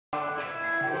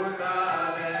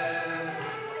Hare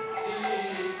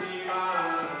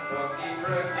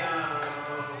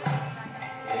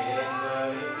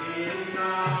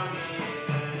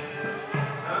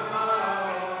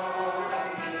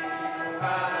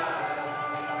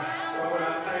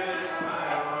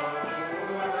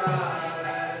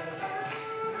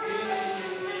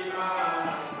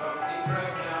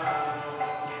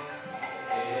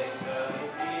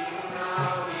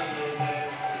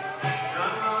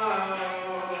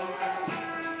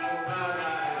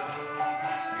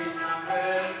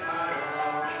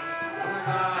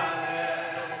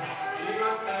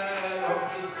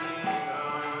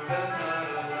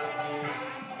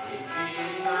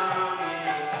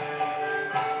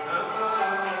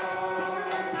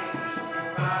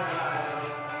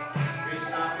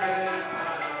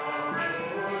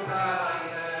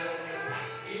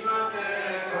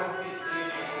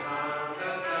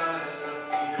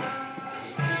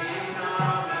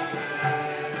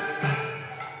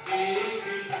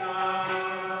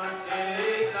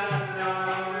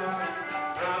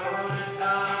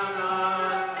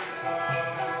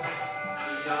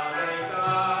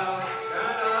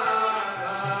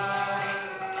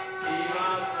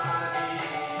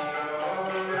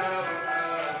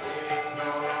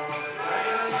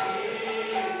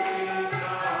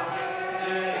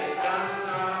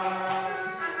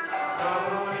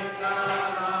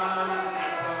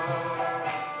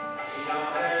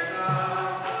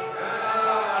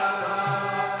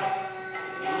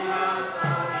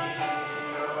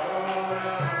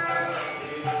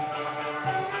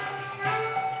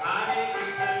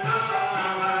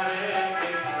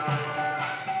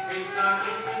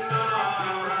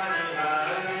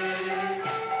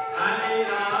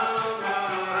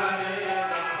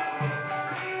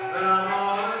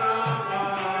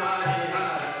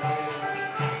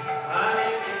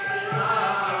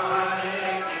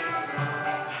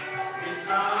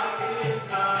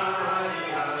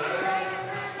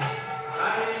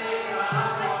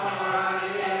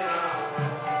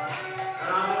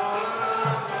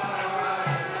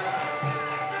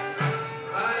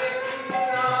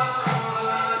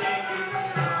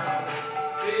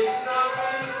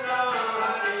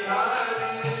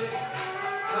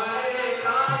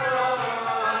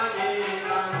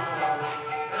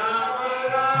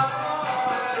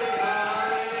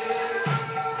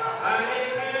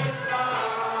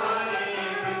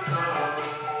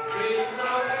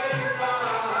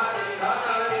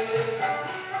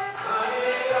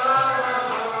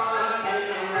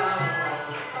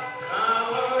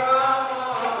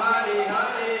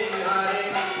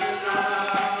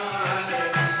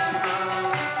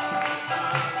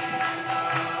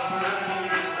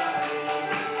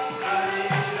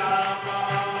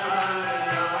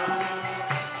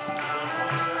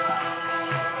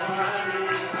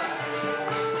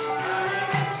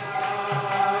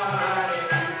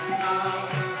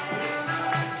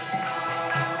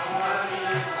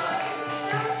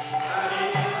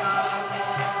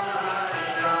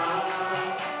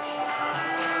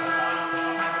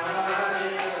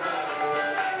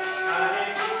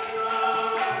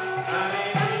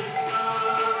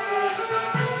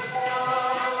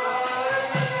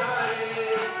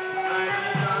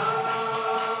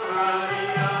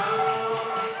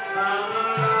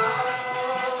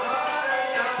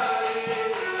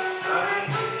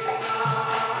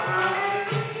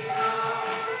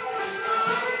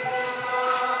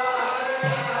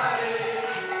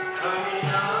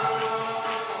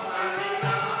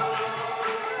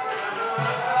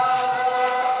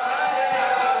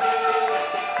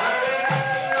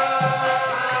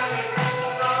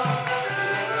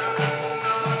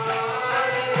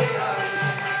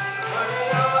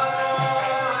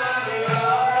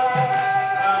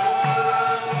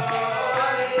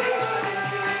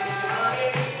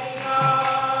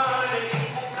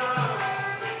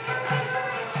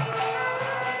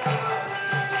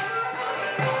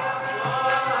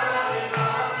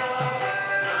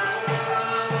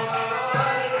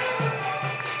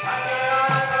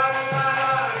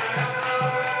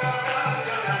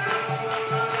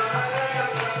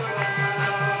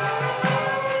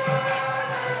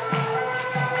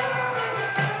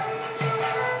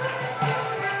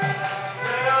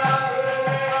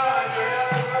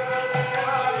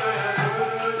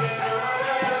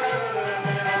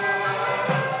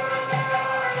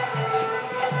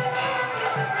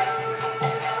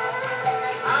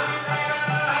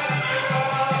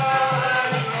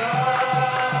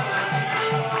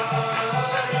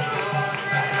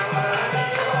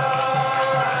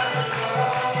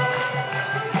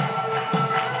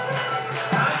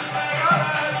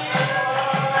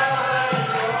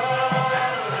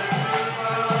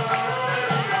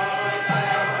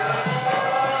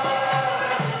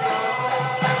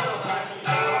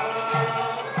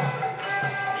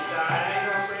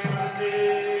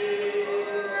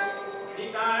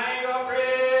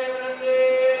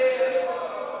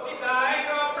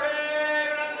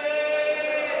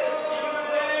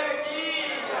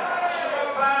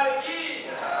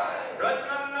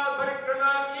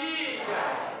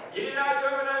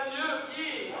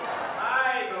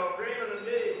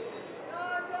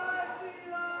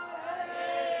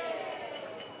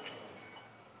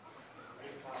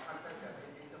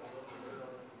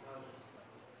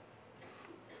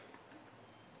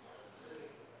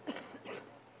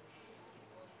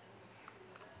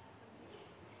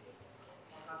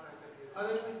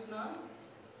हरे कृष्णा।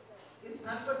 इस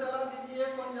fan को चला दीजिए,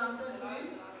 कौन जानते हैं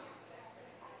स्विच?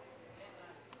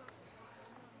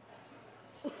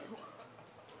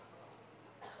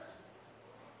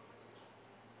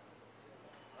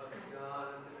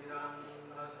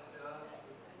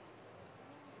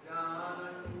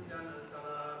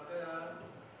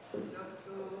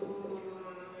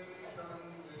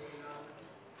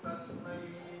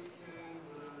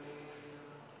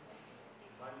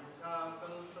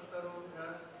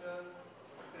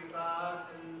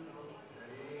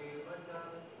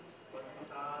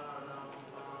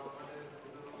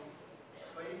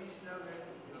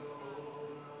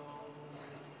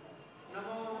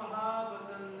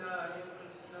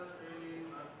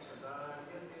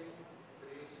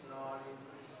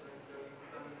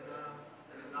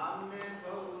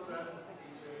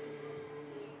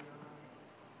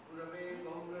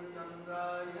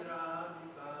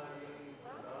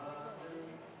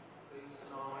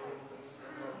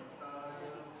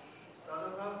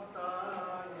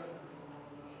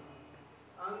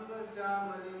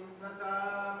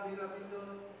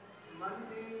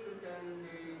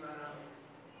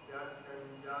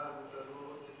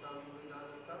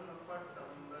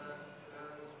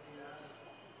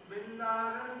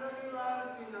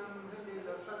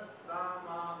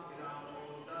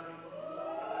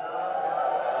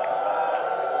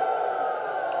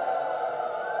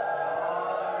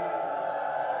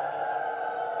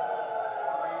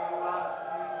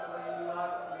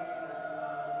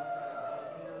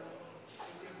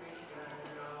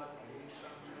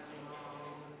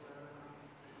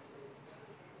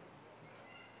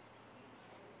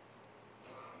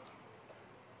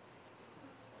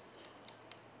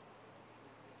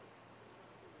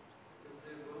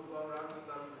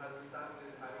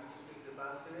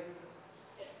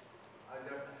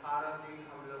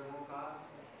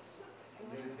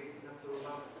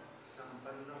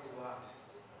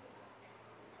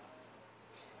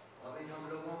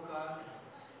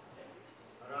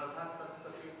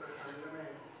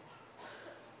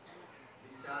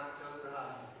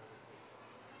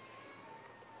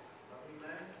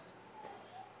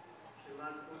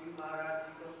 महाराज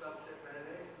जी को सबसे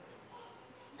पहले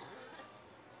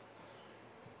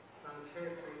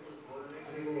संक्षेप में कुछ बोलने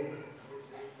के लिए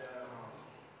निर्देश दे रहा हूँ।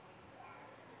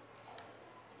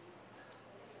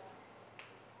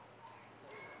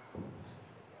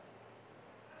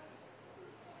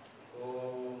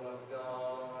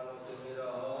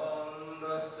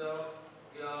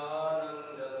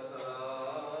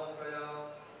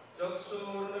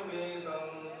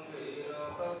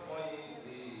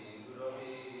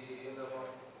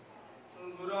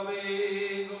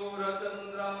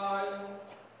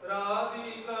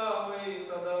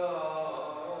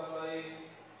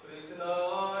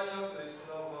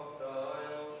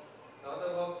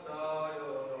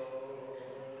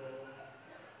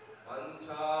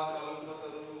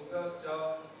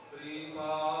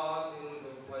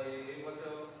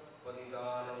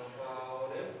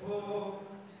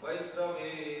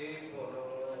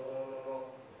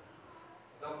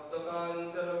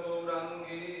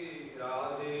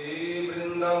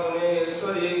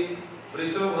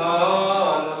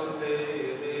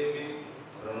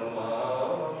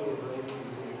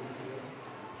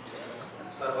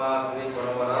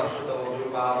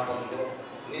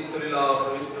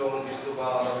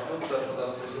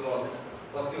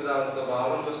 Bhaktivedanta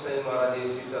Goswami Maharaj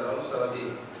Sri Charan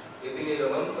Saradi Yedine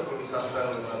Ramanta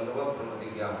Purisashranga Chandava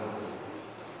Pramati Gyapam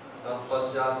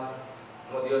Tatpaschat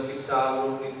Madhya Shiksha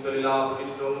Guru Nityalila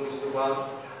Purishram Vishnupan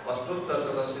Ashtuttar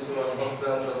Sadasya Srimad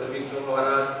Bhaktivedanta Vishnu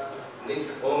Maharaj Nit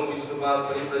Om Vishnupan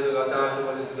Pariprajagacharya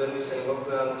Madhya Sai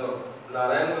Bhaktivedanta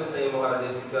Narayan Goswami Maharaj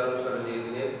Sri Charan Saradi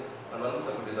Yedine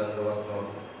Ananta Puridanda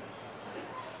Bhaktivedanta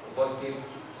उपस्थित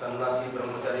सन्यासी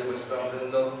ब्रह्मचारी वैष्णव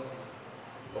वृंद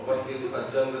उपस्थित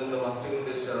सज्जन वृंद भक्तवृंद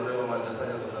चरणों में मान्यता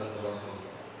है तो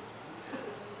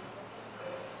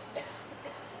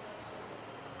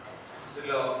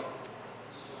श्रील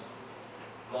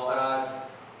महाराज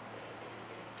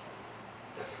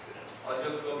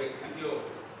अयोग्य व्यक्ति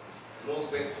लोक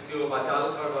व्यक्ति बचाल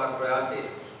करवार प्रयासे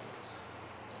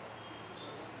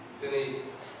তিনি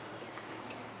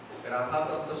राधा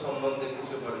तत्व संबंधी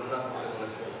किसी वर्णना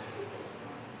करते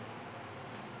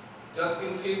जब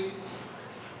किंचित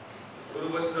गुरु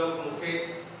वैष्णव मुखे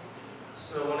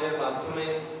श्रवणेर माध्यमे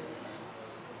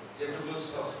जेटुकु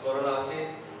स्मरण आछे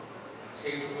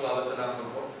सेइटुकु आलोचना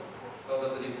करब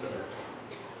तदतिरिक्त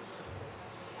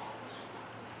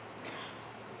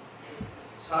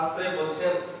शास्त्रे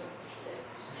बोलছেন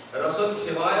रसं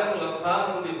सेवायं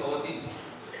लब्धानंदी भवति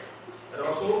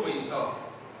रसो वैष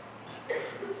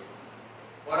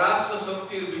পরাশ্র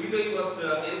শক্তির বিবিধই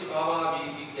বস্ত্রাতে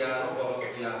স্বাভাবিক জ্ঞান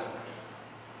বলক্রিয়া।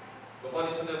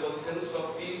 উপনিষদে বলছেন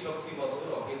শক্তি শক্তি বস্ত্র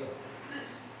অভিন্ন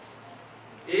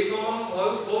একম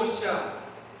ভবিষ্যৎ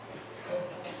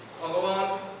ভগবান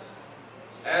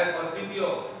এক অদ্বিতীয়।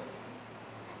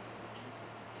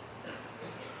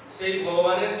 সেই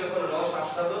ভগবানের যখন রস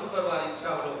আস্বাদন করবার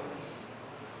ইচ্ছা হলো,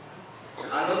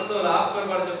 আনন্দ লাভ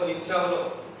করবার যখন ইচ্ছা হলো,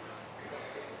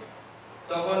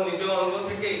 তখন নিজ অঙ্গ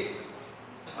থেকে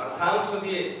অর্থাংশ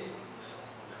দিয়ে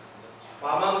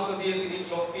বামাংশ দিয়ে তিনি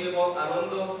শক্তি এবং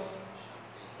আনন্দ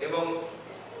এবং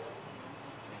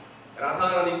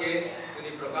রাধারানীকে তিনি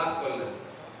প্রকাশ করলেন।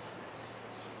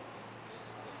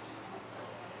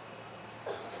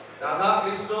 রাধা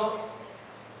কৃষ্ণ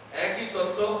একই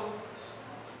তত্ত্ব,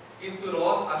 কিন্তু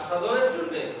রস আস্বাদনের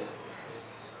জন্য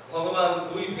ভগবান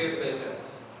দুই ভেদ হয়েছেন।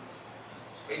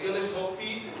 এই জন্য শক্তি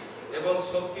এবং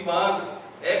শক্তিমান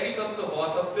একই তত্ত্ব হওয়া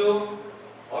সত্ত্বেও,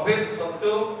 অভেদ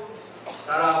সত্ত্বেও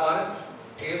তারা আবার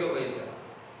ভেদ হয়েছে।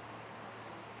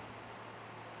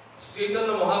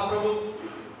 চৈতন্য মহাপ্রভু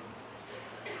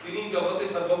তিনি জগতে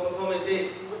সর্বপ্রথম এসে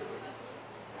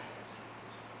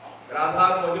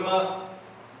রাধার মহিমা,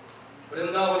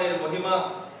 বৃন্দাবনের মহিমা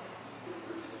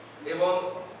এবং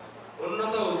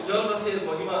উন্নত উজ্জ্বল রসের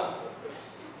মহিমা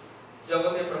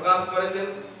জগতে প্রকাশ করেছেন।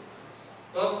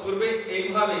 তৎপূর্বে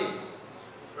এইভাবে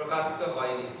প্রকাশিত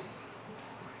হয়নি।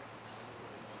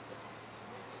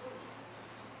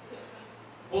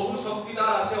 বহু শক্তি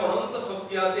তার আছে, অনন্ত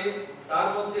শক্তি আছে। তার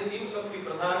মধ্যে তিন শক্তি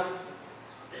প্রধান: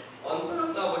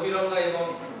 অন্তরঙ্গা, বহিরঙ্গা এবং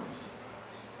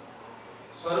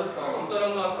স্বরূপ।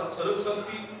 অন্তরঙ্গা অর্থাৎ স্বরূপ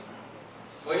শক্তি,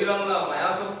 বহিরঙ্গা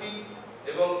মায়া শক্তি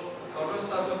এবং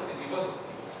তটস্থা শক্তি জীব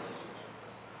শক্তি।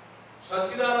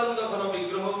 সচ্চিদানন্দ ঘন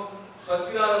বিগ্রহ,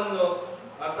 সচ্চিদানন্দ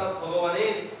অর্থাৎ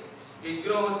ভগবানের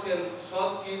বিগ্রহ হচ্ছেন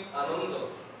সচ্চিদ আনন্দ।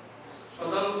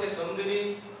 সদংশে সন্দিনী,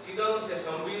 চিদংশে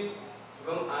সম্বিত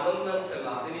এবং আনন্দাংশে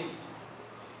লাদিনী।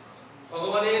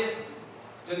 ভগবানের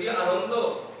যদি আনন্দ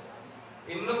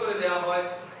ভিন্ন করে দেওয়া হয়,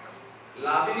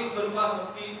 লাদিনী স্বরূপা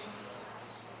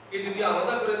শক্তিকে যদি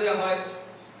আলাদা করে দেওয়া হয়,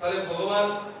 তাহলে ভগবান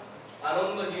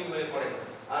আনন্দহীন হয়ে পড়ে।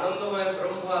 আনন্দময়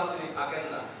ব্রহ্ম আর তিনি থাকেন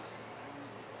না।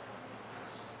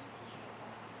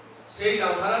 সেই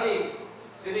রাধারানী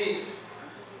তিনি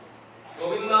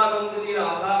গোবিন্দানন্দিনী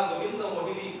রাধা, গোবিন্দ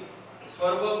মোহিনী,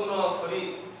 সর্বগুণ খনি,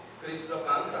 কৃষ্ণ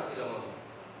কান্তা শিরোমণি।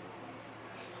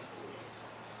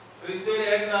 কৃষ্ণের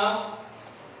এক নাম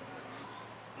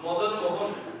মদন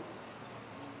মোহন।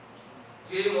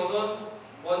 যে মদন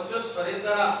পঞ্চস্বরের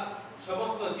দ্বারা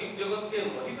সমস্ত জীব জগৎকে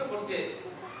মোহিত করছে,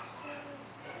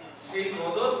 সেই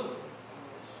মদন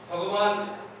ভগবান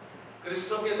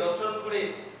কৃষ্ণকে দর্শন করে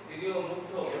তিনিও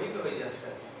মুগ্ধ মোহিত হয়ে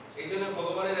যাচ্ছেন। এই জন্য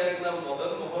ভগবানের এক নাম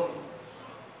মদন মোহন।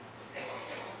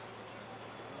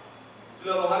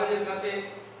 শ্রীল মহারাজের কাছে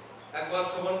একবার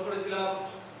শ্রবণ করেছিলাম,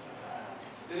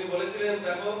 তিনি বলেছিলেন,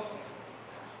 দেখো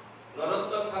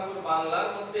নরোত্তম ঠাকুর বাংলার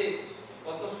মধ্যে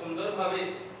কত সুন্দরভাবে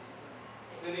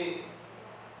তিনি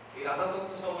এই রাধা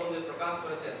তত্ত্ব সম্বন্ধে প্রকাশ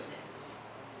করেছেন।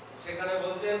 সেখানে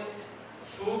বলছেন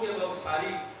সুখ এবং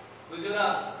শারী দুজনা,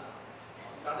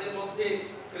 তাদের মধ্যে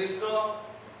কৃষ্ণ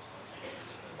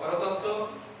পরতত্ত্ব,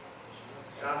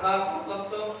 রাধা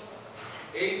পরতত্ত্ব,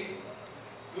 এই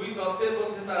দুই তত্ত্বের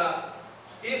মধ্যে তারা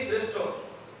কে শ্রেষ্ঠ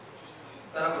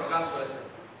তারা প্রকাশ করেছেন।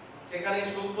 সেখানে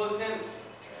সুখ বলছেন,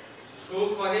 সুখ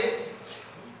কহে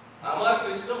আমার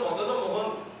কৃষ্ণ মদন মোহন।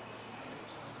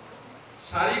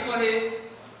 শারী কহে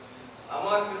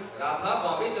আমার রাধা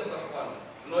বামে যতক্ষণ,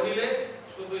 নহিলে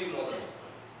শুধুই মদন।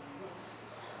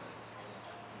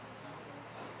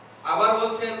 আবার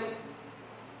বলছেন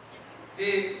যে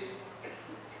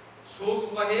সুখ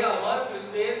কহে আমার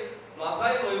কৃষ্ণের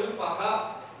মাথায় ময়ূর পাখা।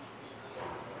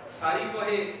 শারী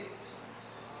কহে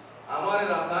আমার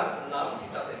রাধার নামটি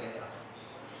তাতে লেখা।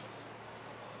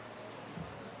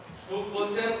 সুখ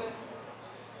বলছেন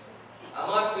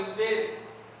আমার কৃষ্ণের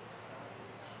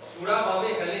চূড়া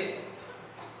বামে হেলে,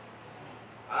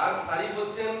 আর শারী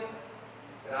বলছেন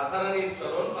রাধারানীর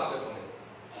চরণ পাবে বলে।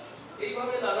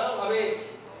 এইভাবে নানা ভাবে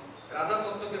রাধা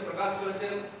তত্ত্বকে প্রকাশ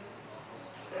করেছেন।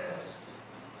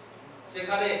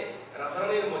 সেখানে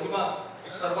রাধারানীর মহিমা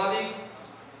সর্বাধিক।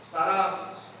 তারা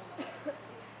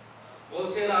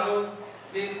বলছেন আরো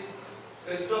যে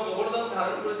কৃষ্ণ গোবর্ধন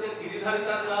ধারণ করেছেন, গিরিধারী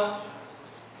তার নাম।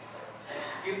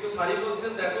 কিন্তু শারী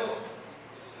বলছেন, দেখো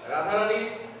রাধারানী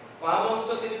বাম অংশ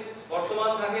তিনি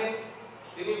বর্তমান থাকেন,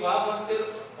 তিনি বাম হস্তের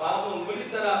বাম অঙ্গুলির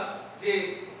দ্বারা যে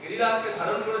গিরিরাজকে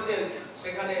ধারণ করেছেন,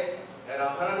 সেখানে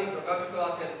রাধারানী প্রকাশিত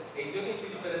আছেন। এই জন্যই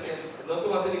তিনি পেরেছেন,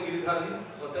 নতুবা তিনি গিরিধারী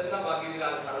হতেন না বা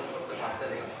গিরিরাজ ধারণ করতে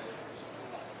পারতেন না।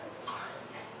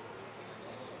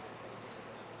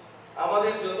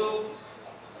 আমাদের যত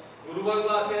গুরুবর্গ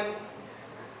আছেন,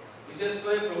 বিশেষ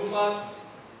করে প্রভুপাদ,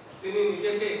 তিনি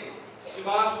নিজেকে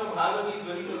শিবার্ষ ভানবী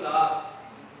দরিদ্র দাস,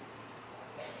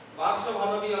 পার্শ্ব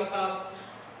ভানবী অর্থাৎ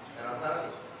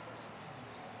রাধারানী,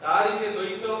 তারই যে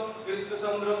দ্বৈত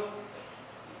কৃষ্ণচন্দ্র,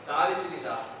 তারই তিনি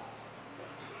দাস।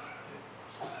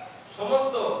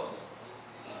 সমস্ত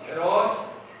রস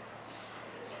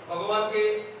ভগবানকে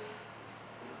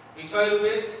বিষয়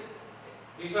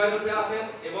রূপে আছেন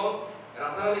এবং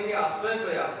রাধারানীকে আশ্রয়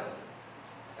করে আছেন।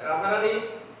 রাধারানী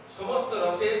সমস্ত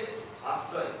রসের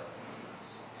আশ্রয়।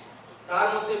 তার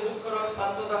মধ্যে মুখ্য রস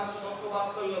শান্তদাস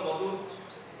বাৎসল্য মধুর।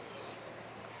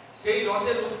 সেই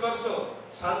রসের উৎকর্ষ,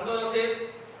 শান্ত রসের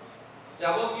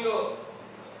যাবতীয়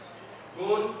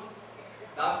গুণ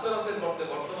দাস্যরসের মধ্যে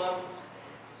বর্তমান,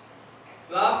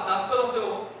 প্লাস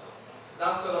দাস্যরসেও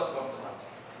দাস্যরস বর্তমান।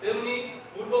 তেমনি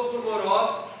পূর্ব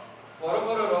রস পর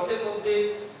রসের মধ্যে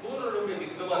পূর্ণরূপে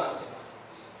বিদ্যমান আছে।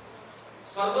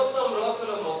 সর্বোত্তম রস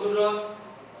হল মধুর রস,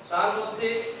 তার মধ্যে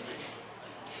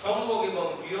সম্ভোগ এবং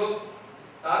বিয়োগ,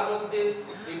 তার মধ্যে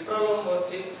বিপ্রলম্ব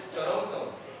হচ্ছে চরমতম।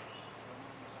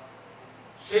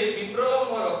 সেই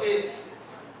বিপ্রলম্ব রসে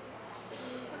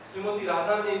শ্রীমতী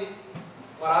রাধারানীর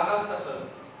পরাকাষ্ঠা স্বরূপ।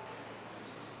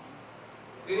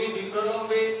 তিনি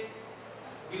বিপ্রলম্বে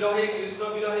বিরহে, কৃষ্ণ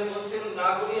বিরহে বলছেন, না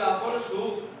গুনি আপন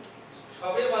সুখ,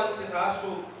 সবে বাঁচছে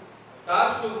তার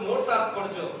সুখ মোর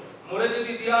তাৎপর্য, মোরে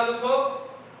যদি দিয়া দুঃখ,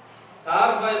 তার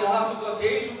হয় মহাসুখ,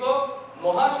 সেই সুখ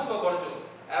মহাসুখ বর্জ।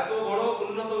 এত বড়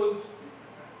উন্নত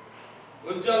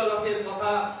উজ্জ্বল রসের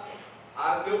কথা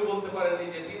আর কেউ বলতে পারেননি,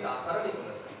 যেটি রাধারানী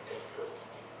বলেছেন।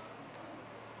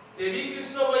 দেবী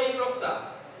কৃষ্ণময়ী প্রক্তা,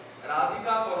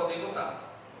 রাধিকা পরদেবতা।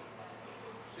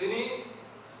 তিনি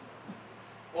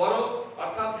পর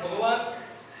অর্থাৎ ভগবান,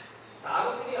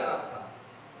 তারও তিনি আরাধ্যা।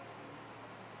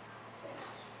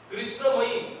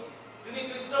 কৃষ্ণময়ী, তিনি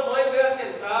কৃষ্ণময় হয়ে আছেন।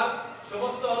 তার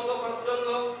সমস্ত অঙ্গ প্রত্যঙ্গ,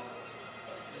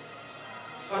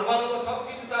 সর্বাঙ্গ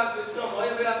সবকিছু তার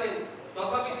কৃষ্ণময় হয়ে আছেন।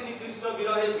 তথাপি তিনি কৃষ্ণ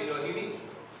বিরহে বিরহিনী।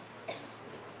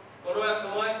 কোন এক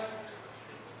সময়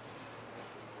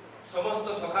সমস্ত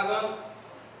সখাগণ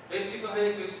বেষ্টিত হয়ে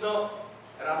কৃষ্ণ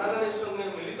রাধারানীর সঙ্গে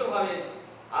মিলিতভাবে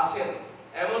আছেন।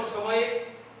 এমন সময়ে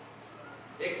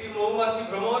একটি মৌমাছি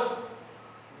ভ্রমর,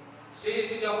 সে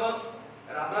এসে যখন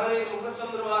রাধারানীর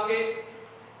মুখচন্দ্রমাকে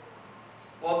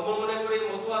পদ্ম মনে করে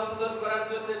মধু আস্বাদন করার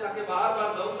জন্য তাকে বারবার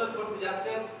দংশন করতে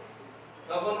যাচ্ছেন,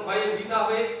 তখন ভয়ে ভীতা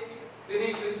হয়ে তিনি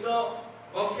কৃষ্ণ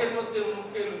বক্ষের মধ্যে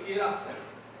মুখকে লুকিয়ে রাখছেন,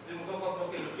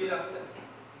 শ্রীমুখপদ্মকে লুকিয়ে রাখছেন।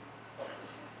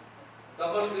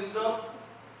 তখন কৃষ্ণ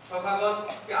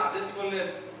সখাগণকে আদেশ করলেন,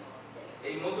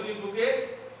 এই মধুরী বুকে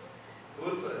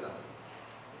দূর করে দাও।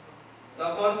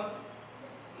 তখন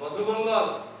মধুমঙ্গল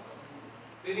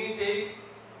তিনি সেই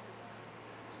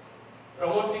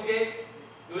ভ্রমণটিকে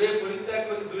দূরে পরিত্যাগ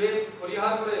করে, দূরে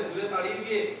পরিহার করে, দূরে তাড়িয়ে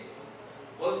দিয়ে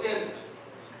বলছেন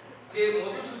যে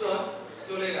মধুসূদন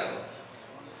চলে গেল।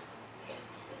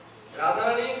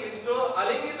 রাধারানী কৃষ্ণ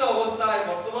আলিঙ্গিত অবস্থায়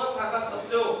বর্তমান থাকা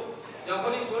সত্ত্বেও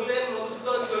যখনই শুনলেন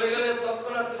মধুসূদন চলে গেলেন,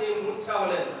 তৎক্ষণাৎ তিনি মূর্ছা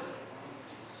হলেন।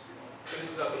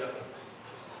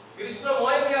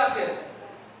 কৃষ্ণময় হয়ে আছেন,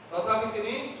 তথাপি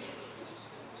তিনি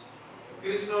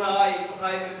কৃষ্ণ নাই,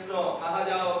 কোথায় কৃষ্ণ, কাহা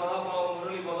যাও কাহা পাও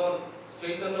মুরলী বদন।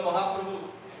 চৈতন্য মহাপ্রভু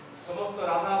সমস্ত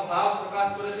রাধা ভাব প্রকাশ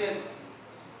করেছেন।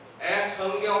 এক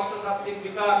সঙ্গে অষ্টসাত্ত্বিক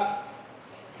বিকার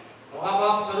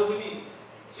মহাভাব স্বরূপিণী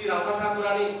শ্রী রাধা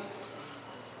ঠাকুরানী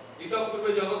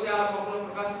ইতঃপূর্বে জগতে আর কখনো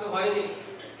প্রকাশিত হয়নি।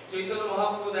 চৈতন্য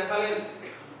মহাপ্রভু দেখালেন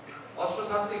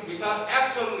অষ্টসাত্ত্বিক বিকার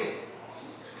একসঙ্গে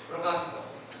প্রকাশিত।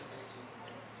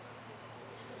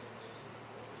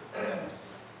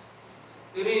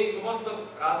 তিনি সমস্ত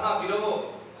রাধা বিরহ,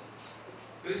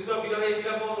 কৃষ্ণ বিরহে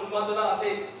কিরকম উন্মাদনা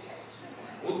আসে,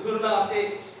 উদ্ঘূর্ণা আসে,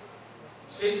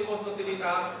 সেই সমস্ত তিনি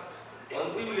তার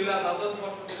অন্তিম লীলা দ্বাদশ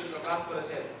বর্ষ তিনি প্রকাশ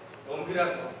করেছেন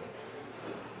গম্ভীরার মধ্যে।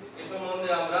 এ সম্বন্ধে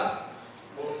আমরা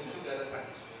বহু কিছু জেনে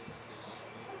থাকি।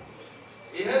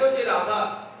 এহেন যে রাধা,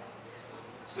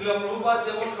 শ্রীল প্রভুপাদ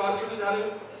যেমন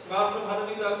শিবার্ষ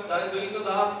ভানবী দ্বৈত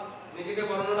দাস নিজেকে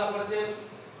বর্ণনা করেছেন,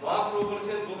 মহাপ্রভু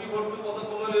বলেছেন গোপী বন্ধু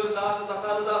পদকমলের দাস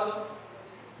দাসানুদাস।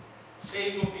 সেই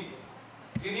গোপী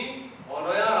যিনি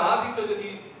অনয়ারাধিত যদি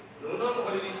নূনন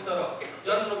হরিশ্বর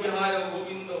জন্ম বিহায়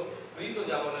গোবিন্দ প্রীত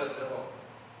যাবনের দেহ।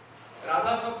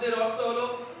 রাধা শব্দের অর্থ হলো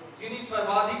যিনি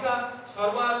সর্বাধিকা,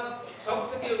 সব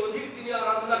থেকে অধিক যিনি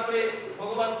আরাধনা করে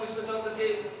ভগবান কৃষ্ণচন্দ্রকে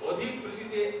অধিক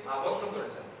প্রীতিতে আবদ্ধ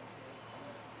করেছেন।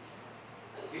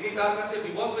 তিনি তার কাছে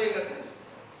বিবশ হয়ে গেছেন।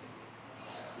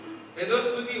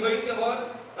 বেদস্তুতি হইতে হর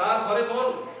তার ঘরে মন।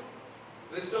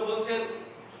 কৃষ্ণ বলছেন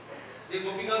যে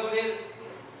গোপিকাগণের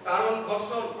কারণ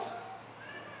ধর্ষণ,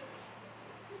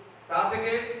 তা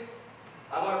থেকে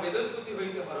আমার বেদস্তুতি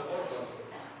হইতে হর মন।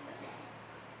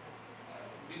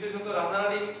 বিশেষত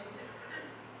রাধারানী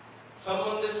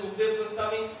সম্বন্ধে সুখদেব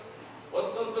গোস্বামী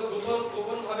অত্যন্ত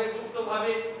গোপন ভাবে গুপ্ত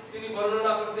ভাবে তিনি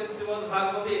বর্ণনা করেছেন শ্রীমদ্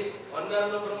ভাগবতে,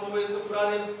 অন্যান্য ব্রহ্মবৈদ্য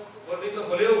পুরাণে বর্ণিত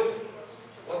হলেও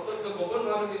অত্যন্ত গোপন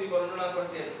ভাবে তিনি বর্ণনা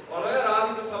করেছেন। অনয়া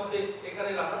রাধিত শব্দে এখানে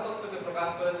রাধা তত্ত্বকে প্রকাশ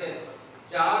করেছেন,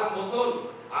 যার মতন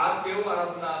আর কেউ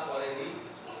আরাধনা করেনি।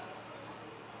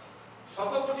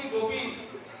 শতকোটি গোপী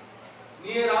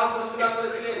নিয়ে রাস রচনা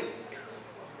করেছিলেন।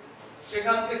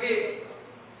 সেখান থেকে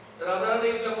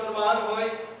রাধারানীর যখন মান হয়,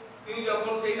 তিনি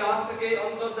যখন সেই রাস থেকে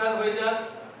অন্তর্ধান হয়ে যান,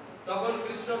 তখন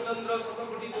কৃষ্ণচন্দ্র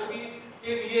শতকোটি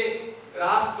গোপীকে নিয়ে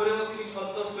রাস করেও তিনি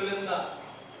সন্তোষ পেলেন না।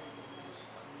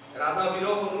 রাধা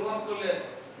বিরহ অনুভব করলেন,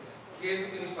 যেহেতু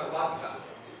তিনি সর্বাধিকা।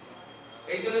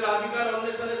 এই জন্য রাধিকার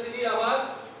অন্বেষণে তিনি আবার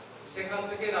সেখান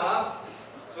থেকে রাস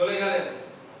চলে গেলেন।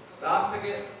 রাস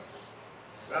থেকে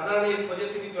রাধারানীর খোঁজে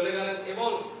তিনি চলে গেলেন এবং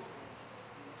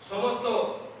সমস্ত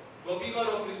গোপীগণ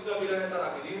ও কৃষ্ণ বিরহে তারা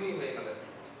বিলীন হয়ে গেলেন।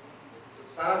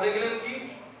 তারা দেখলেন কি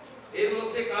এর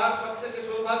মধ্যে কার সব থেকে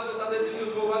সৌভাগ্য, তাদের জন্য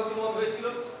সৌভাগ্যময় হয়েছিল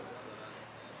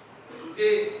যে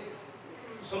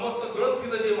সমস্ত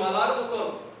গ্রন্থিত যে মালার মতন,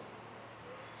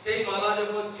 সেই মালা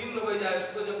যখন ছিন্ন হয়ে যায়,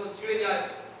 সুতো যখন ছিঁড়ে যায়,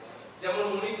 যেমন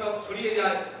মণি সব ছড়িয়ে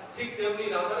যায়, ঠিক তেমনি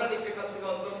রাধারানী সেখান থেকে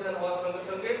অন্তর্ধান হওয়ার সঙ্গে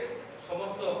সঙ্গে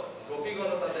সমস্ত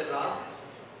গোপীগণ তাদের রাস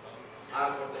আর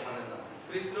করতে পারেন না।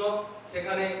 কৃষ্ণ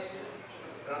সেখানে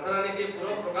রাধারানীকে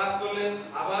পুরো প্রকাশ করলেন,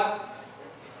 আবার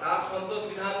তার সন্তোষ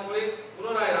বিধান করে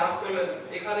পুনরায় রাস করলেন।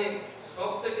 এখানে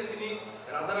সব থেকে তিনি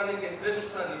রাধারানীকে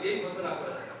শ্রেষ্ঠতা নিজেই ঘোষণা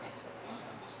করেছেন।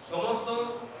 সমস্ত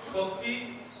শক্তি,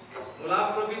 মূলা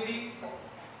প্রকৃতি,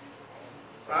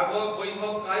 প্রাগব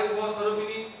বৈভব কায় ভব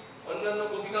স্বরূপিণী অন্যান্য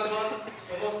গোপিকাগণ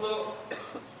সমস্ত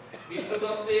বিষ্ণু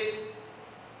তত্ত্বে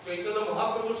চৈতন্য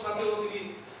মহাপ্রভুর সাথেও তিনি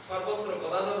সর্বত্র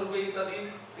গদাধর রূপে ইত্যাদি,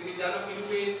 তিনি জানকী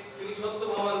রূপে, তিনি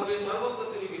সত্যভামা রূপে সর্বত্র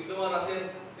তিনি বিদ্যমান আছেন।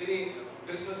 তিনি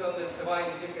কৃষ্ণচন্দ্রের সেবায়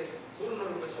নিজেকে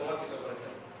পূর্ণরূপে সমর্পিত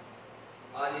করেছেন।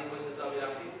 আজ এই পর্যন্ত আমি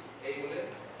রাখি, এই বলে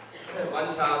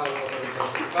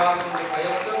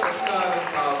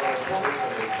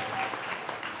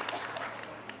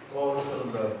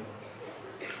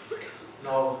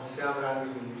Now, Shyamrani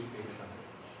will speak something.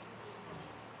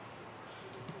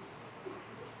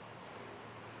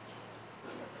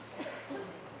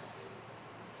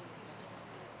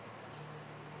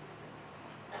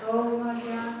 Om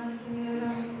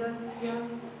Jnanatimirandasya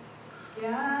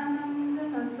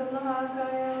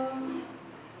Jnananjanasalakaya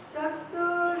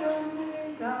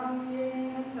Chaksurumilitam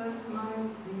Yena Tasmai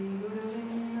Sri Gurave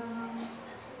Namah.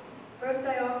 First,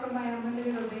 I offer my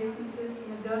unlimited obeisances in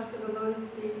the dust of the lotus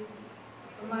feet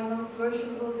of my most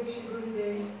worshipful Diksha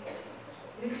Gurudev,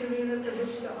 Vichalila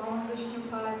Pravishta Om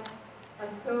Vishnupad,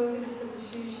 Astotri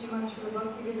Satashi Srimad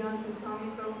Bhaktivedanta Swami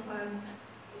Prabhupada,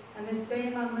 and the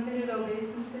same unlimited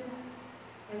obeisances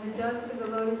in the dust of the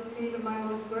lotus feet of my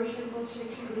most worshipful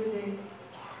Shiksha Gurudev,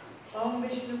 Om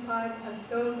Vishnupad,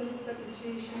 Astotri Satashi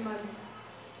Srimad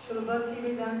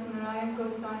Bhaktivedanta Narayan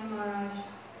Goswami Maharaj,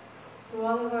 to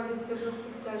all of our disciplic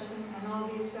succession and all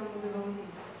the assembled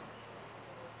devotees.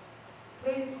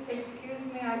 Please excuse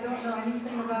me, I don't know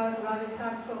anything about Radha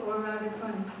Tattva or Radha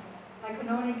Kund. I can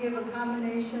only give a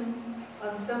combination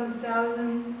of some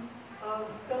thousands of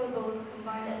syllables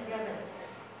combined together.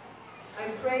 I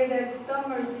pray that some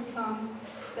mercy comes,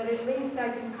 that at least I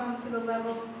can come to the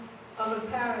level of a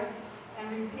parrot and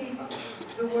repeat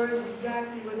the words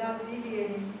exactly without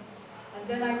deviating. And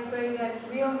then I pray that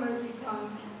real mercy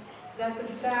comes, that the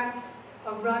fact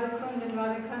of Radha Kund and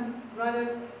Radha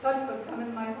Tattva come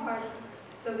in my heart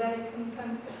so that it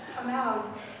can come out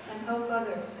and help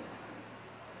others.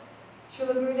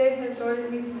 Srila Gurudev has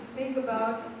ordered me to speak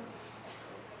about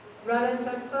Radha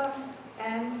Tattva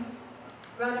and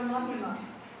Radha Mahima,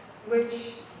 which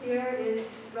here is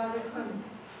Radha Kund.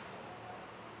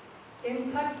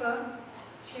 In Tattva,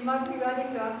 Srimati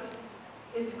Radhika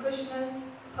is Krishna's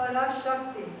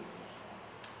Parashakti.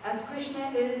 As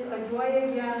Krishna is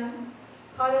Advaya Gyan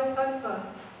Pada Tattva,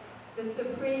 the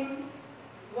supreme,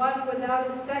 one without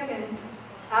a second,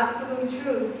 absolute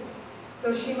truth,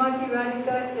 so Srimati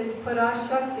Radhika is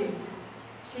Parashakti.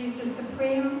 She's the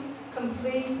supreme,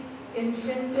 complete,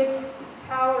 intrinsic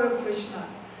power of Krishna.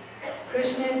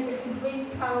 Krishna is the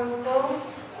complete powerful,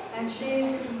 and she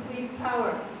is the complete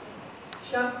power.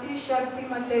 Shakti Shakti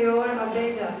Mateyor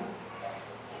Aveda,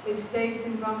 it states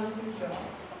in Brahma Sutra.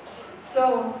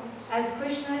 So, as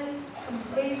Krishna's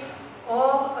complete,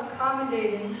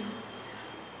 all-accommodating,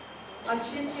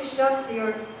 Achintya Shakti,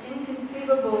 or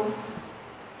inconceivable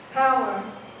power,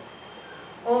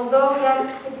 although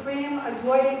that supreme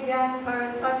Advaya Gyan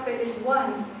Paratattva is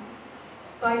one,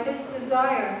 by his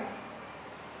desire,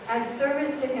 as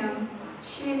service to him,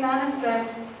 she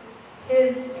manifests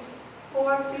his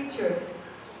 4 features.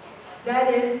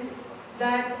 That is,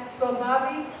 that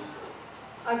Swabhavik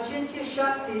Achintya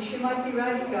Shakti, Srimati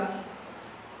Radhika,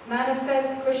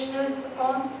 manifests Krishna's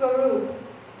own Swarup,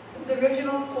 his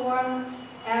original form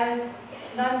as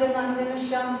Nandanandana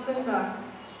Shyam Sundar.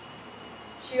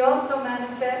 She also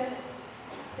manifests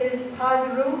his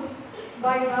Tadrup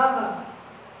Vaibhava,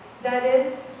 that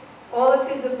is, all of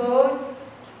his abodes,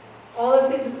 all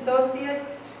of his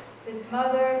associates, his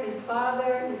mother, his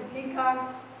father, his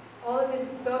peacocks, all of his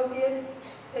associates,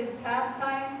 his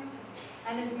pastimes,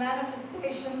 and his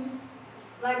manifestations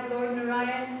like Lord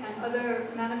Narayan and other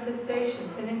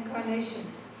manifestations and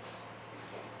incarnations.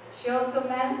 She also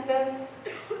manifests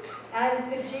as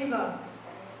the Jiva,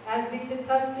 as the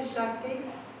Tatastha Shakti,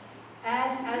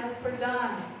 and as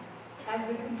Pradhan, as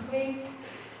the complete,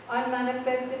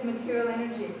 unmanifested material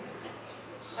energy.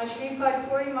 As Sripad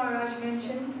Puri Maharaj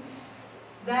mentioned,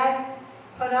 that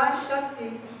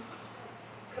Parashakti,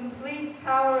 complete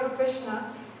power of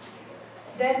Krishna,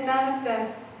 then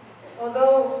manifests,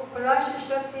 although Parasha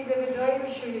Shakti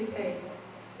Vividoiva Shriyate,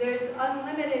 there's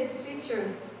unlimited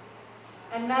features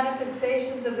and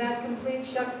manifestations of that complete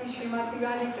Shakti Srimati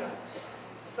Radhika.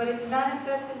 But it's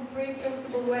manifest in 3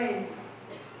 principal ways: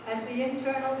 as the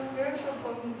internal spiritual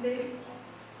potency,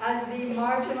 as the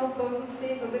marginal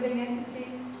potency, the living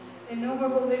entities,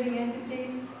 innumerable living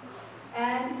entities,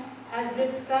 and as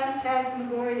this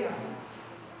phantasmagoria.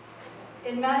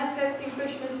 In manifesting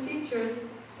Krishna's features,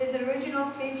 his original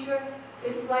feature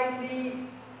is like the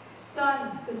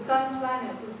sun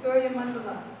planet, the Surya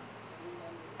Mandala.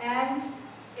 And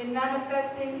in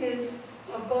manifesting his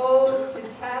abodes, his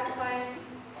pastimes,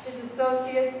 his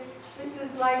associates, this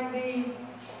is like the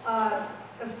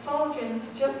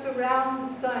effulgence just around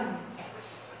the sun.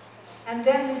 And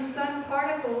then the sun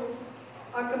particles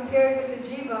are compared with the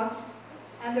jiva,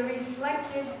 and the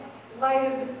reflected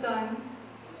light of the sun,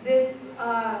 this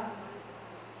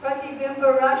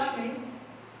Pratibimba Rashmi,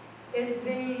 is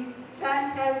the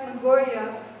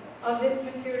phantasmagoria of this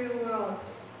material world.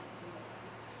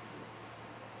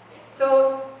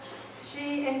 So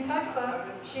she, in Tattva,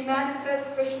 she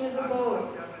manifests Krishna's abode.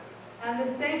 And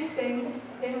the same thing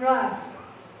in Ras.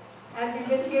 As you've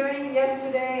been hearing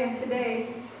yesterday and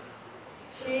today,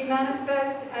 she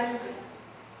manifests as,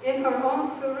 in her own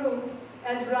Swarup,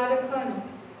 as Radha Kund.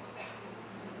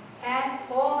 And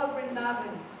all of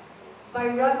Vrindavan, by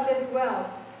Ras as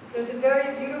well. There's a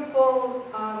very beautiful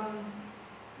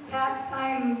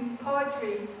pastime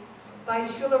poetry by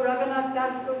Srila Raghunath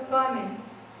Das Goswami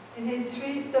in his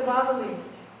Sri Stavavali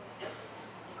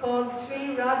called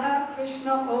Sri Radha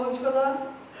Krishna Ojjvala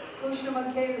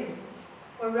Kushamakeli,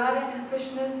 or Radha and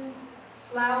Krishna's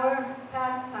flower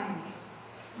pastimes.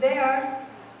 There,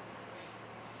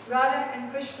 Radha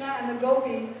and Krishna and the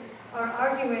gopis are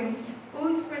arguing,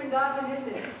 whose Vrindavan is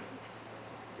it?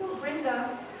 So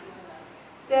Vrinda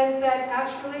says that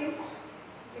actually,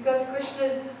 because Krishna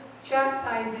is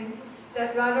chastising,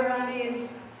 that Radharani is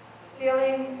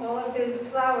stealing all of his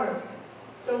flowers.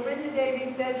 So Vrinda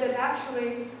Devi said that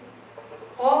actually,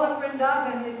 all of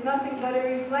Vrindavan is nothing but a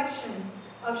reflection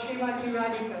of Srimati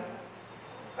Radhika.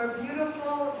 Her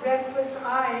beautiful, restless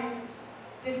eyes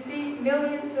defeat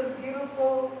millions of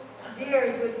beautiful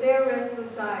deers with their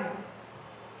restless eyes.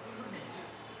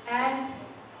 And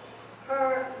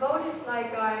her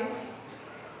lotus-like eyes,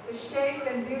 the shape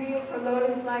and beauty of her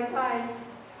lotus-like eyes,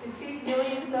 defeat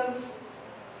millions of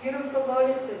beautiful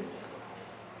lotuses.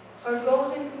 Her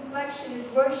golden complexion is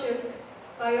worshipped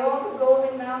by all the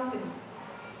golden mountains.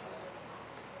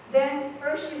 Then,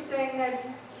 first she's saying that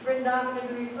Vrindavan is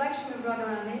a reflection of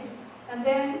Radharani, and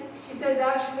then she says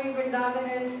actually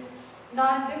Vrindavan is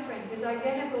non-different, is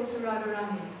identical to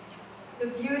Radharani. The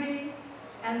beauty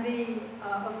and the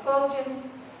effulgence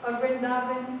of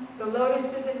Vrindavan, the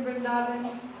lotuses in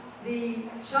Vrindavan, the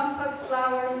champak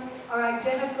flowers are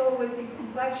identical with the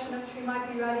complexion of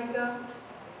Srimati Radhika.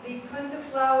 The kunda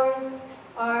flowers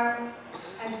are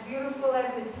as beautiful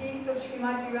as the teeth of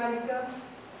Srimati Radhika.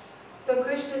 So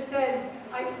Krishna said,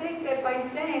 I think that by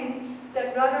saying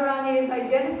that Radharani is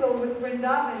identical with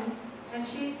Vrindavan, and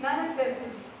she's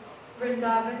manifested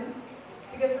Vrindavan,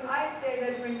 because I say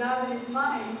that Vrindavan is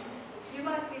mine, you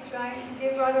must be trying to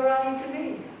give Radharani to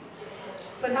me.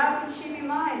 But how can she be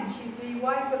mine? She's the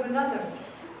wife of another.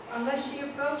 Unless she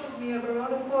approaches me of her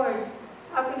own accord,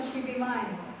 how can she be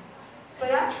mine? But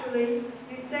actually,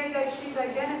 you say that she's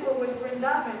identical with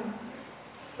Vrindavan,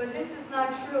 but this is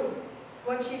not true.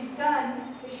 What she's done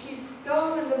is she's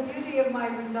stolen the beauty of my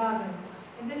Vrindavan.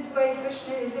 In this way,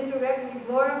 Krishna is indirectly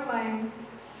glorifying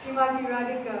Srimati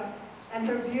Radhika and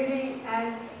her beauty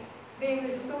as being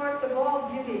the source of all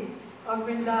beauty of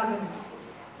Vrindavan.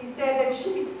 He said that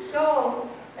she stole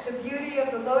the beauty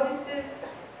of the lotuses,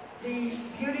 the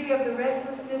beauty of the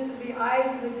restlessness of the eyes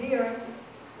of the deer,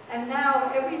 and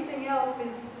now everything else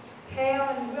is pale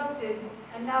and wilted,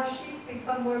 and now she's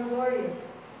become more glorious.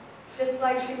 Just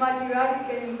like Srimati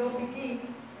Radhika in Gopi Geet,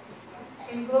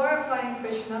 in glorifying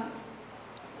Krishna,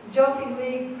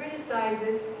 jokingly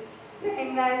criticizes,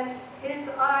 saying that his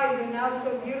eyes are now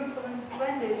so beautiful and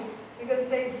splendid because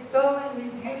they've stolen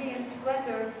the beauty and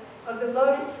splendor of the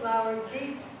lotus flower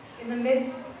deep in the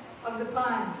midst of the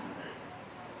ponds.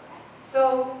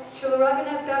 So, Srila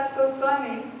Raghunath Das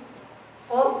Goswami,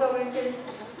 also in his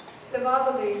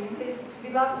Stavavali, in his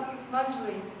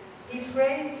Vilapa-Pushpanjali, he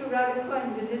prays to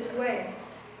Radhakund in this way.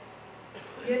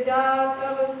 Yada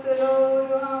tava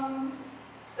suroruham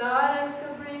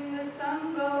sarasabringa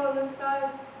sango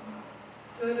lasad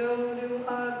suroru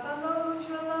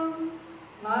apalojvalam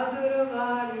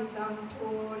madhuravari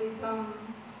sampuritam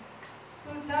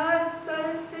sputat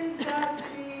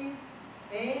sarasiddhatri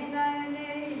enayane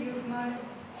yugmat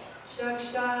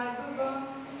shakshadubam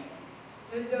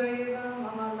tadoiva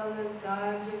mamalala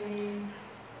sajani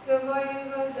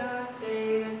tavoiva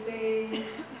dasevase.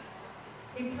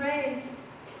 He prays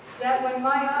that when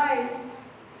my eyes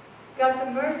got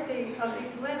the mercy of the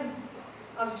glimpse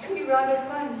of Sri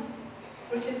Radhakund,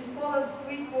 which is full of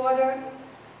sweet water,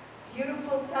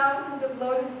 beautiful thousands of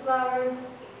lotus flowers,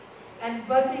 and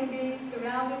buzzing bees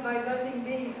surrounded by buzzing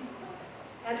bees,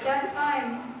 at that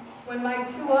time, when my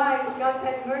two eyes got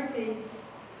that mercy,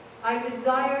 I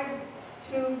desired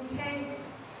to taste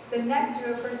the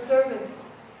nectar of her service.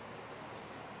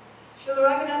 Srila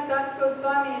Raghunath Das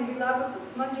Goswami in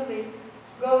Vilapa-Pushpanjali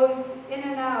goes in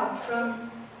and out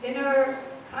from inner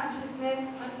consciousness,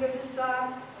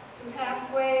 Antardasa, to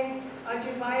halfway,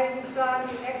 Ajivaya Dasa,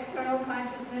 to external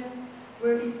consciousness,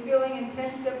 where he's feeling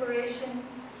intense separation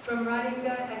from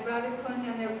Radhika and Radhakund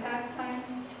and their pastimes.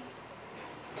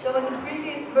 So in the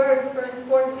previous verse, verse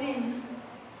 14,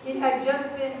 he had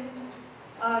just been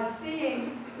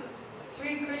seeing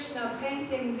Sri Krishna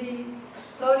painting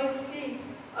the lotus feet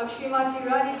of Srimati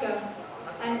Radhika,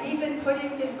 and even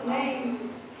putting his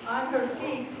name on her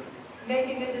feet,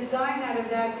 making a design out of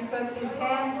that because his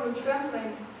hands were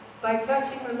trembling by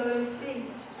touching her lotus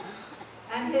feet.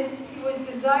 And he was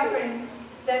desiring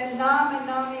that Nam and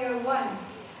Nami are one.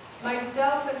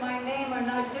 Myself and my name are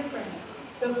not different.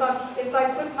 So if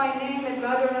I put my name at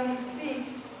Radharani's feet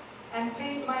and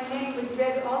paint my name with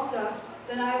red alta,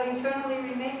 then I'll eternally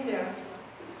remain there.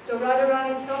 So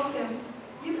Radharani told him,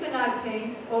 "You cannot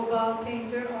paint, O Baal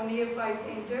painter, O neophyte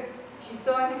painter." She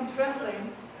saw him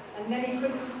trembling, and then he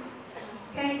couldn't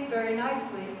paint very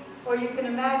nicely. Or you can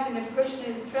imagine if Krishna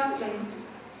is trembling,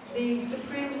 the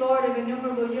Supreme Lord of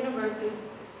innumerable universes,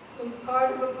 who's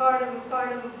part of a part of a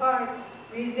part of a part,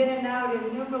 reads in and out in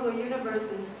innumerable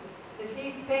universes. If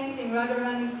he's painting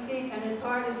Radharani's feet and his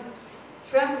heart is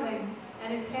trembling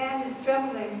and his hand is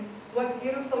trembling, what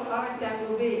beautiful art that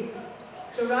will be.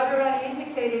 So Radharani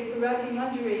indicated to Rati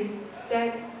Manjari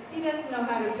that he doesn't know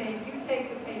how to paint, you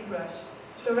take the paintbrush.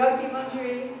 So Rati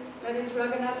Manjari, that is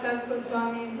Raghunath Das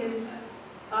Goswami in his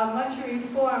Manjari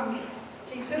form,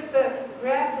 she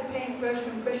grabbed the paintbrush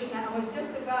from Krishna and was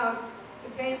just about to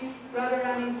paint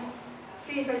Radharani's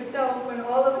feet herself when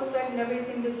all of a sudden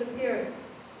everything disappeared.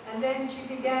 And then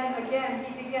he began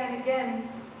again,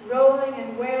 rolling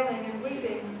and wailing and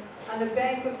weeping on the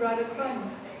bank of Radhakund.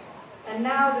 And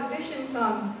now the vision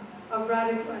comes of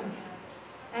Radhakund.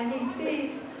 And he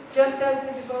sees, just as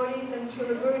the devotees and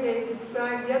Srila Gurudev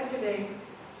described yesterday,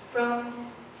 from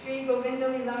Sri Govinda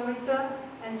Lilamrita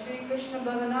and Sri Krishna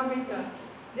Bhavanamrita,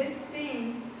 this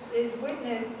scene is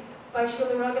witnessed by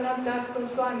Srila Raghunath Das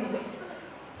Goswami.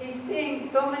 He's seeing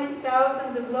so many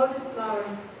thousands of lotus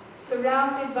flowers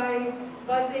surrounded by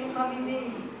buzzing humming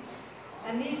bees.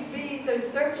 And these bees are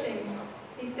searching,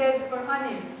 he says, for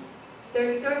honey.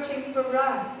 They're searching for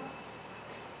ras.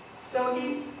 So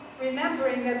he's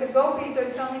remembering that the gopis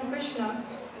are telling Krishna,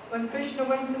 when Krishna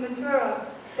went to Mathura,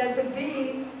 that the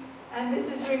bees, and this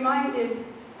is reminded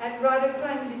at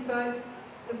Radhakund because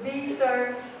the bees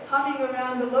are humming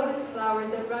around the lotus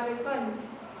flowers at Radhakund,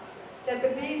 that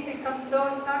the bees become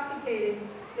so intoxicated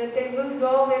that they lose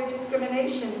all their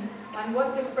discrimination on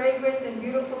what's a fragrant and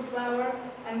beautiful flower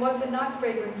and what's a not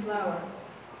fragrant flower.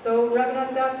 So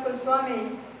Raghunath Das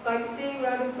Goswami, by seeing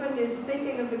Radhakund, is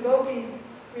thinking of the gopis,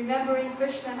 remembering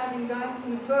Krishna having gone to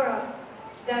Mathura,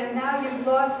 that now you've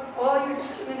lost all your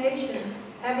discrimination,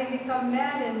 having become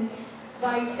maddened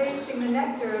by tasting the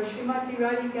nectar of Srimati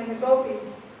Radhika and the gopis.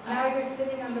 Now you're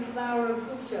sitting on the flower of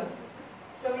Kucha.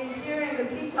 So he's hearing the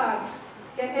peacocks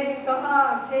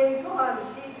Kehe-kaha, Ke-kaha,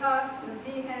 the peacocks and the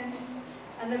peahens,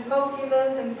 and the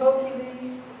kokilas and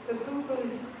kokilis, the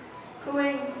cuckoos,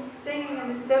 cooing, singing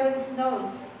in the seventh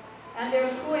note. And they're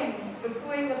cooing, the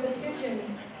cooing of the pigeons,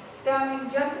 sounding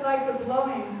just like the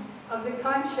blowing of the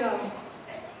conch shell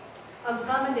of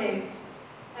Kamadev.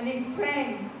 And he's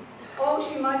praying, "O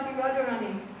Srimati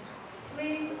Radharani,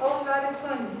 please, O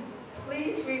Radhakund,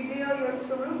 please reveal your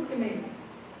Swarup to me."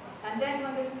 And then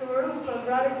when the Swarup of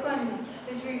Radhakund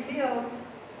is revealed,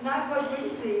 not what we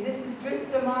see, this is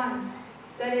Dristaman,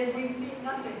 that is, we see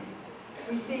nothing.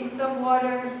 We see some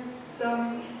water,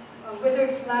 some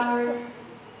withered flowers,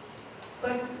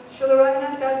 but Srila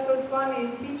Raghunath Das Goswami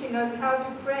is teaching us how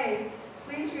to pray.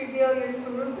 Please reveal your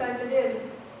Swarup as it is.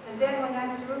 And then when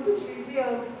that Swarup is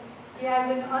revealed, he has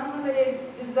an unlimited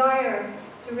desire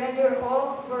to render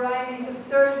all varieties of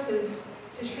services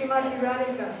to Srimati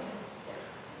Radhika.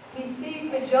 He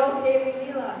sees the Jal Keli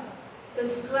Leela, the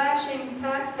splashing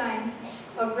pastimes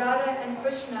of Radha and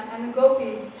Krishna and the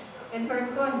gopis in her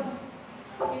kund.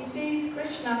 He sees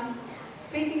Krishna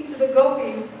speaking to the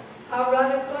gopis how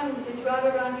Radha Kund is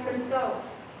Radharani herself.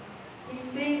 He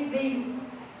sees the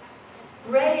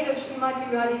braid of Srimati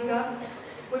Radhika,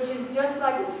 which is just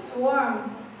like a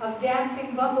swarm of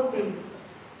dancing bumblebees.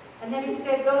 And then he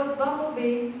said, those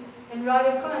bumblebees in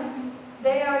Radha Kund,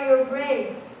 they are your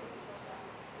braids.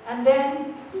 And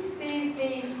then he sees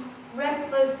the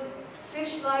restless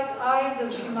fish-like eyes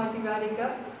of Srimati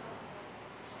Radhika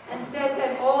and says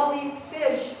that all these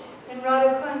fish in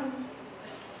Radha Kund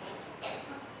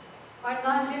are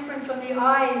not different from the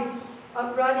eyes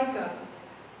of Radhika.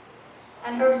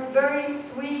 And her very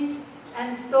sweet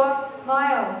and soft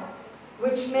smile,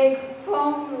 which make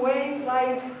foam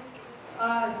wave-like,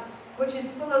 which is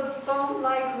full of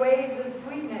foam-like waves of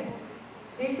sweetness.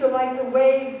 These are like the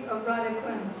waves of Radha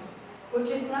Kund, which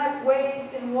is not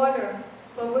waves in water,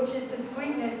 but which is the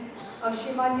sweetness of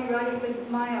Srimati Radhika's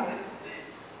smile.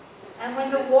 And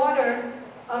when the water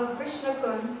of Krishna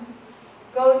Kund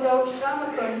goes over,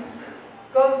 Shama Kund,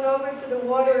 goes over to the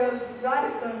water of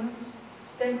Radha Kund,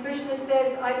 then Krishna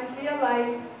says, I feel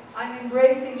like I'm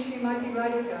embracing Srimati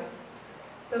Radhika.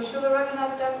 So Srila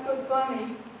Raghunath Das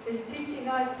Goswami is teaching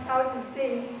us how to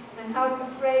see and how to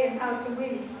pray and how to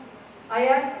weep. I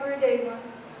asked Gurudev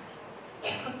once,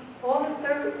 all the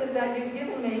services that you've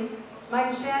given me,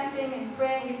 my chanting and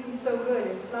praying isn't so good,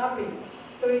 it's sloppy.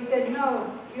 So he said,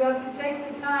 no, you have to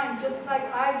take the time, just like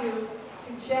I do,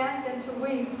 to chant and to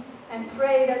weep and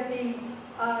pray that the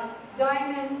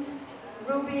diamond,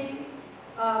 ruby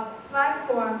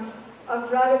platforms of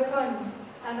Radha Kund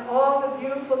and all the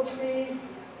beautiful trees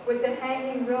with the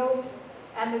hanging ropes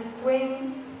and the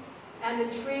swings, and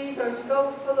the trees are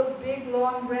so full of big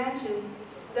long branches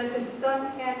that the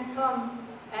sun can't come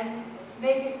and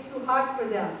make it too hot for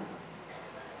them.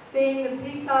 Seeing the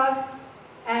peacocks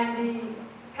and the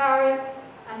parrots,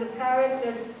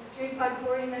 as Sripad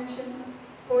Puri mentioned,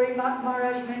 Puri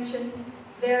Maharaj mentioned,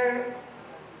 they're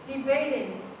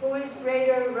debating who is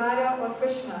greater, Radha or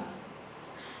Krishna.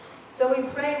 So we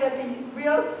pray that the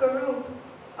real Swarup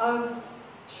of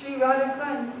Sri Radha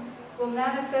Kund will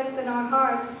manifest in our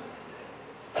heart,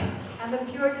 and the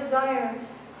pure desire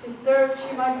to serve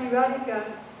Srimati Radhika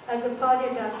as a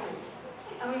Padyadasi.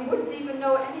 And we wouldn't even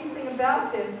know anything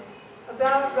about this,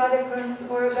 about Radha Kund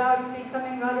or about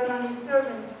becoming Radharani's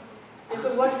servant, if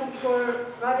it wasn't for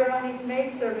Radharani's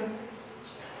maidservant,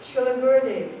 Srila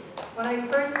Gurudev. When I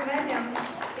first met him,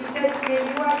 he said to me,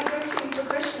 you are searching for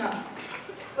Krishna,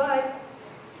 but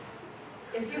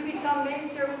if you become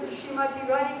maidservant of Srimati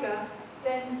Radhika,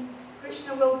 then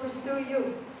Krishna will pursue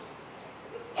you.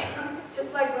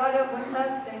 Just like Radha, one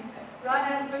last thing,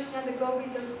 Radha and Krishna and the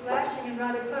gopis are splashing in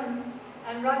Radha Kund,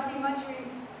 and Rati Manjari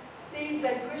sees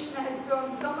that Krishna has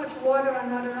thrown so much water on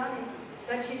Radharani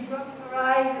that she's rubbing her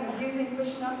eyes and abusing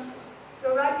Krishna.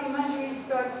 So Rati Manjari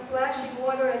starts splashing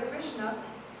water at Krishna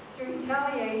to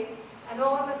retaliate, and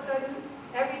all of a sudden,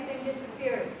 everything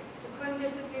disappears. The Kund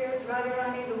disappears,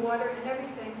 Radharani, the water, and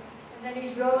everything, and then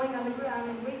he's rolling on the ground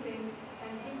and weeping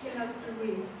and teaching us to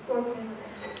weep.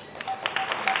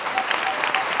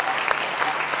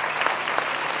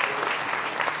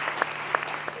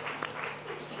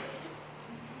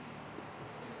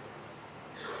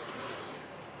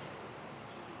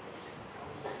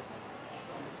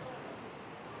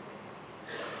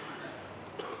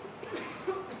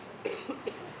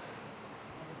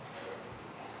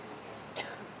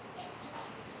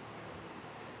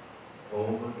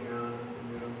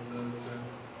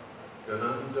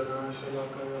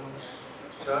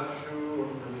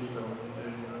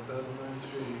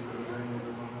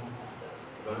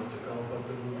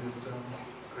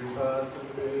 Kripa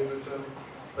Sindhu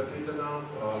Patitanam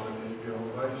Pavanebhyo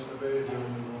Vaishnavebhyo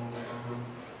Namo Namaha.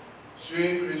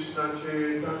 Shri Krishna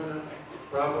Chaitanya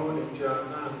Prabhu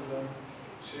Nityananda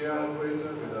Shri Advaita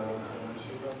Gadadhara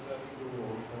Shivasari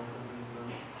Guru Bhaktivedanta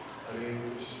Hare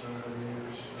Krishna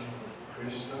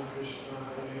Krishna Krishna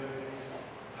Hare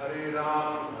Hare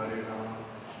Hare Ram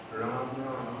Ram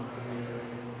Ram Hare Hare.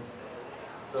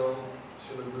 So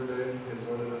Srila Gurudev has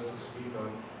ordered us to speak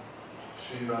on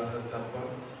Sri Radha Tattva.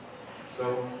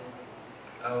 So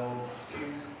I'll speak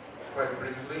quite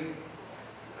briefly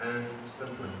and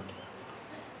simply,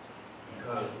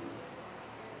 because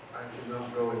I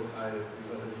cannot go as high as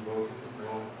these other devotees,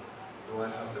 nor do I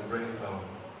have the brain power.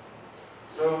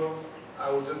 So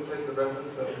I will just take the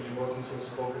reference of the devotees who have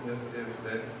spoken yesterday and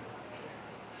today.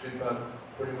 Srimad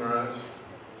Puri Maharaj,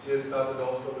 he has started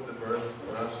also with the verse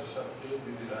Parasha Shakti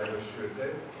Vividaiva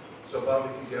Shrute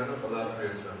Swabhaviki Jnana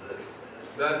Balapriyata.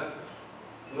 That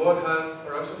Lord has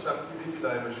Parasha Shakti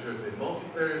Vividaiva Shrute,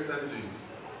 multifarious energies.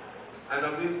 And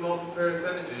of these multifarious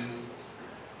energies,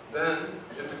 then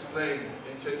it's explained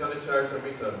in Chaitanya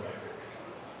Charitamrita.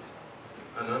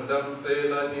 Anandam se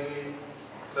ladini,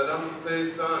 sadam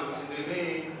se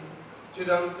sandini,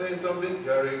 chidam se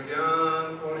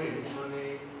samvidhyarigyan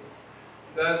korimani.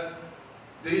 That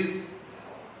these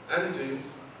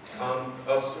energies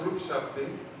of Swarup Shakti,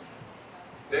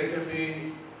 they can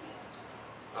be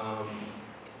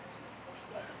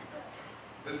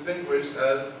distinguished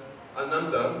as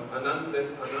Ananda,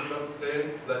 Anandam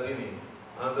se Ladini,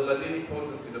 the Ladini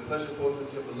potency, the pleasure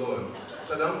potency of the Lord.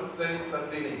 Sadam se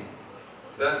Sandini,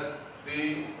 that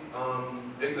the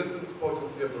existence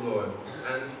potency of the Lord.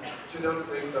 And Chidam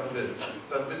se Samvit,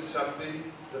 Samvit Shakti,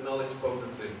 the knowledge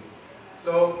potency.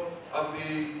 So, of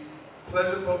the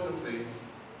pleasure potency,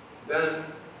 then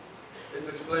it's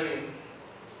explained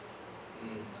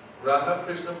Radha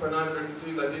Krishna Pranam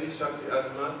Virkati Ladini Shakti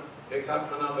Asmat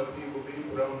Ekatmanava Pibubi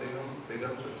Puram Deham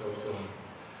Vedam Toto.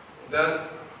 That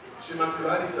Srimati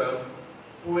Radhika,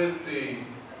 who is the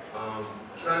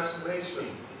transformation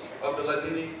of the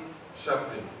Ladini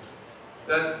Shakti,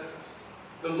 that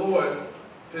the Lord,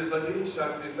 his Ladini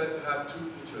Shakti is said to have two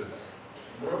features,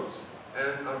 Murt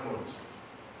and Amurt.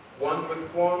 One with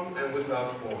form and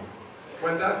without form.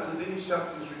 When that Ladini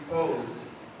Shakti is reposed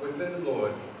within the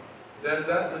Lord, then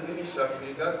that Ladini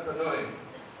Shakti, that Pranay,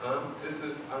 this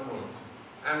is Amut.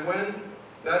 And when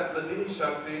that Ladini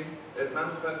Shakti, it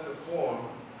manifests a form,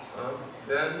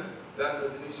 then that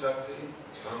Ladini Shakti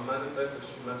manifests as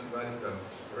Srimati Radhika.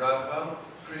 Radha,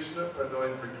 Krishna,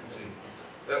 Pranay, Prakriti.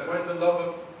 That when the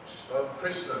love of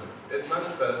Krishna, it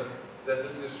manifests that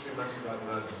this is Srimati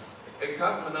Radharani.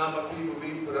 Ekat Manava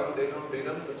Pibuvi Puram Deham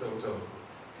Vedam Toto.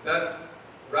 That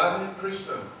Radha and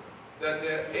Krishna, that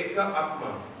they're Eka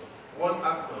Atma, one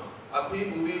Atma. Api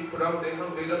Bhuvi Puram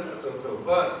Deham Vedam Toto.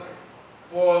 But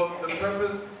for the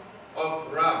purpose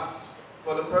of Ras,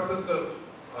 for the purpose of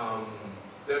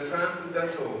their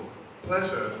transcendental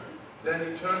pleasure, then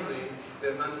eternally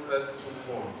they manifest two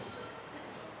forms.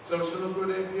 So Srila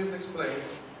Gurudev has explained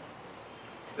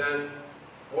that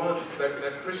one,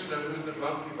 that Krishna who is in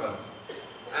Vamsivat,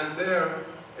 and there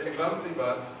in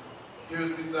Vamsivat, he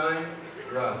was designed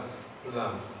Ras,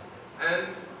 Ulas, and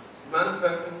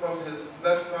manifesting from his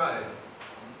left side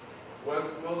was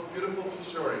most beautiful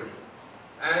Kishori,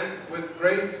 and with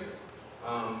great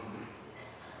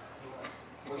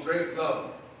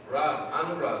love, Rad,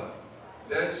 Anurad,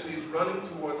 then she's running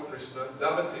towards Krishna,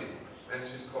 Davati, and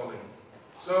she's calling.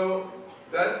 So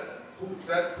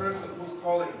that person who's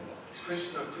calling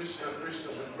Krishna, Krishna,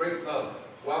 Krishna with great love,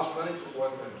 whilst running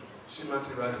towards him,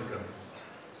 Srimati Radhika.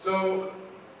 So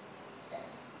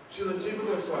Srila Jiva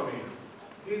Goswami,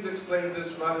 he's explained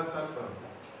this Radha Tattva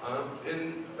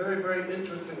in a very, very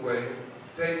interesting way,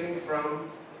 taking from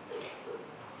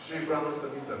Sri Brahma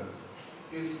Samhita.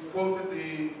 He's quoted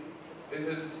in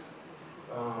his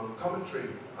commentary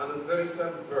on the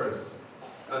 37th verse,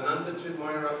 Ananda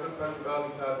Chidmaya Rasa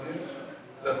Pratibhavitavya,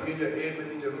 Tapirya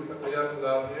Evani Jarupataya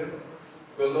Kalabhya,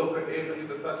 Goloka Evani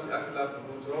Vasati Akalapa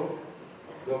Bhutro,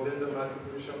 Govinda Mati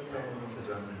Purusham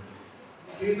Pramaham.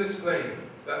 He's explained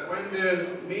that when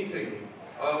there's meeting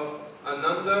of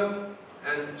Ananda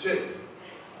and Chit,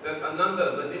 that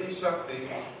Ananda, Ladini Shakti,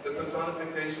 the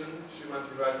personification,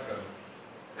 Srimati Radhika,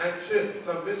 and Chit,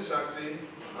 Samvit Shakti,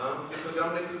 the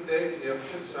predominating deity of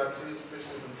Chit Shakti is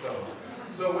Krishna himself.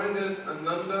 So when there's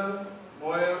Ananda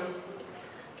Moya,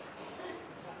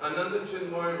 Ananda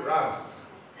Chinmoy Ras,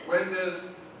 when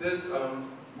there's this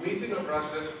meeting of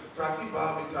Ras, there's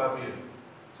Pratibhavitavya.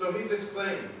 So he's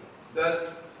explained that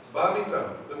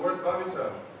Bhavita, the word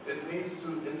Bhavita, it means to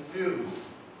infuse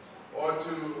or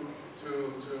to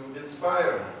to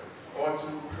inspire or to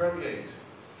permeate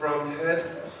from head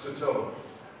to toe.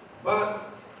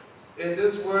 But in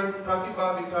this word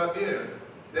Pratibhavitavir,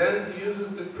 then he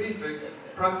uses the prefix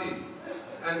prati.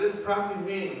 And this prati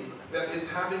means that it's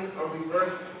having a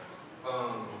reverse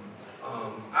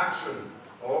action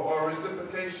or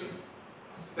reciprocation.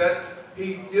 That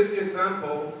he gives the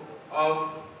example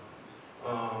of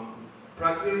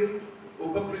prati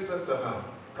upakrita saha.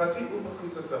 Prati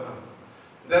upakrita saha.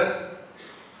 That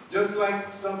just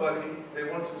like somebody, they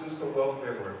want to do some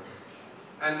welfare work,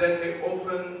 and then they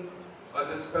open a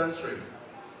dispensary,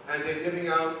 and they're giving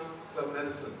out some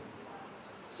medicine.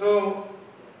 So,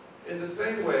 in the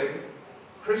same way,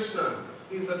 Krishna,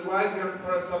 he's Advaita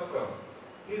Paratattva.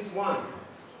 He's one.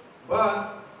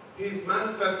 But he's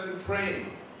manifesting praying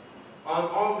on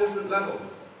all different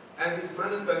levels. And he's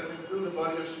manifesting through the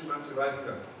body of Srimati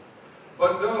Radhika.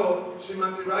 But though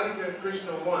Srimati Radhika and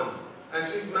Krishna are one, and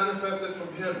she's manifested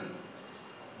from him,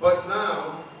 but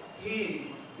now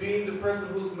he, being the person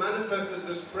who's manifested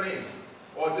this praying,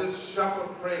 or this shop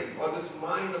of praying, or this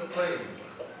mind of praying,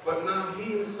 but now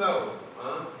he himself,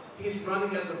 he's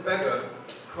running as a beggar,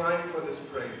 crying for this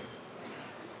praying.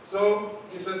 So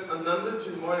he says, Ananda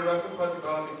Chinmoy Rasa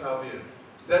Pratibhavitavir,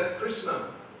 that Krishna,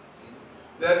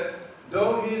 that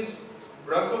though he's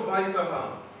Rasa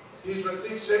Vaisaha, he's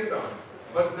Rasik Shekhar,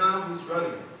 but now he's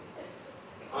running.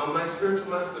 My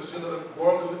spiritual master, Srila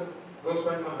Govardhan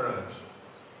Goswami Maharaj,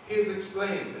 he has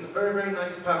explained in a very, very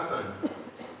nice pastime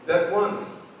that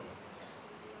once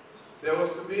there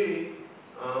was to be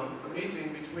a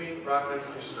meeting between Radha and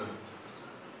Krishna.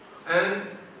 And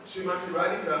Srimati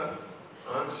Radhika,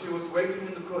 she was waiting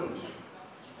in the Kunj.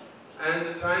 And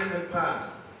the time had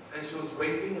passed. And she was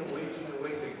waiting and waiting and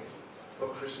waiting.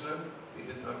 But Krishna, he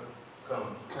did not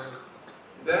come.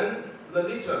 Then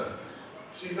Lalita,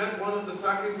 she met one of the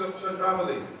Sakis of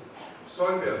Chandravali,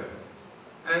 Soibya.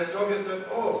 And Soibya said,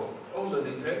 oh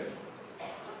Lalita,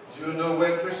 do you know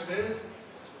where Krishna is?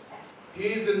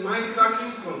 He's in my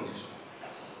Saki's Kunj.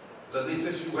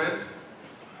 Lalita, she went,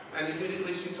 and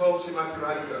immediately she told Srimati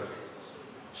Radhika.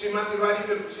 Srimati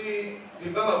Radhika, she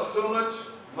developed so much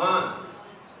man,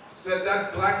 said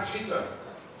that black cheetah,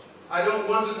 I don't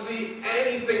want to see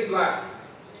anything black.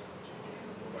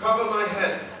 Cover my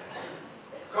head,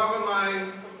 cover my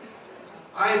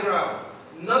eyebrows,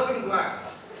 nothing black.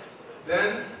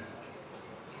 Then,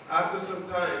 after some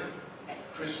time,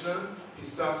 Krishna, he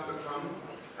starts to come,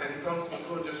 and he comes to the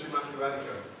Kunja Srimati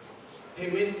Radhika. He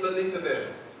meets Lalita there,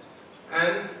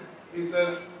 and he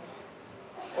says,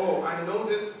 oh, I know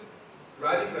that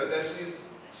Radhika, that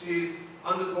she's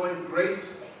undergoing great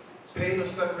pain of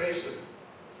separation.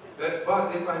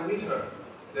 But if I meet her,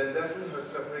 then definitely her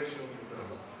separation will be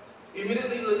gone.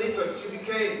 Immediately Lalita, she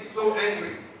became so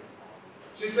angry.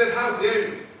 She said, how dare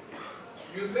you?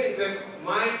 You think that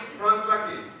my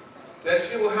Pransaki, that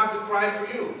she will have to cry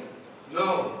for you?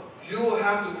 No, you will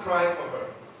have to cry for her.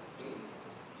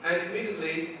 And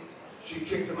immediately, she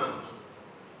kicked him out.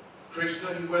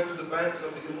 Krishna, he went to the banks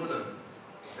of the Yamuna,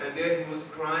 and there he was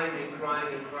crying and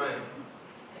crying and crying.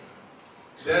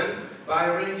 Then, by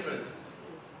arrangement,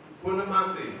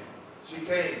 Purnamasi, she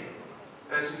came,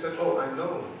 and she said, oh, I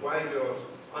know why you're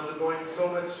undergoing so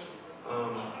much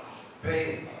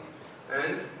pain.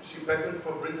 And she beckoned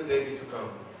for Vrinda Devi to come.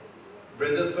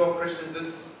 Vrinda saw Krishna in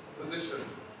this position,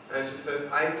 and she said,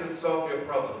 I can solve your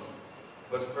problem.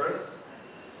 But first,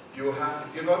 you will have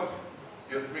to give up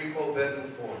your threefold begging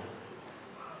form.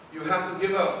 You have to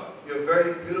give up your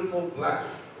very beautiful black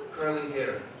curly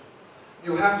hair.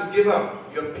 You have to give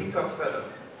up your peacock feather.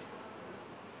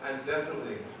 And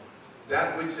definitely,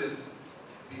 that which is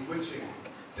bewitching,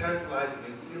 tantalizing,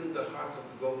 and stealing the hearts of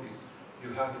the gopis,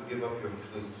 you have to give up your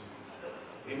flute.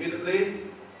 Immediately,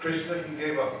 Krishna, he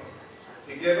gave up.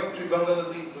 He gave up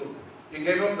Tribangala Loop. He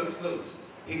gave up the flute.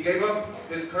 He gave up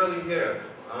his curly hair.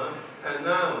 And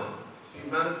now, he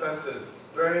manifested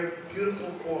very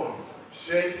beautiful form,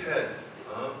 shaved head,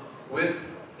 with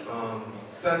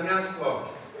sannyas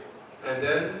cloth. And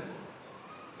then,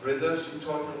 Vrinda, she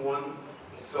taught him one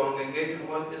song and gave him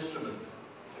one instrument.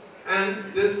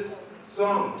 And this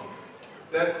song,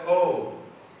 that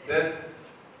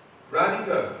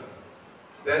Radhika,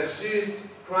 that she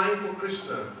is crying for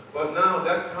Krishna, but now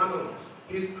that Kanu,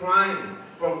 he's crying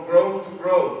from grove to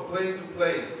grove, place to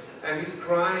place, and he's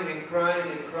crying and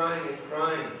crying and crying and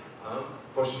crying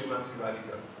for Srimati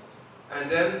Radhika. And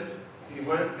then he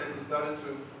went and he started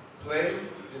to play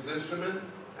his instrument,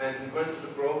 and he went to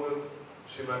the grove of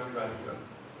Srimati Radhika.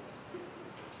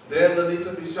 There,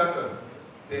 Lalita Vishaka,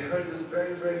 they heard this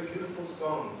very, very beautiful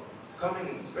song coming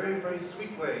in a very, very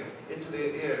sweet way into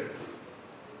their ears.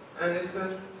 And they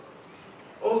said,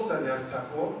 "Oh, Sannyas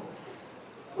Thakur,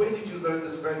 where did you learn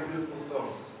this very beautiful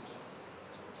song?"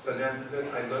 Sannyasi said,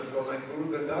 "I learned from my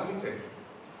Guru Gandhavike."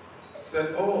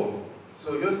 Said, "Oh,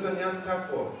 so you're Sannyas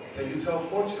Thakur. Can you tell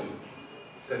fortune?"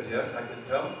 Said, "Yes, I can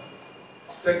tell."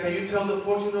 Said, "Can you tell the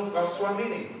fortune of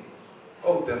Goswami?"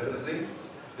 "Oh, definitely."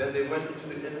 Then they went into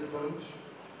the inner Kunj,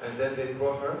 and then they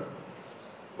brought her.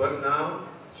 But now,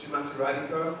 Srimati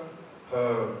Radhika,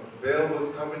 her veil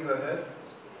was covering her head,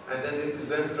 and then they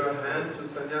presented her hand to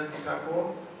Sannyasi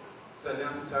Thakur.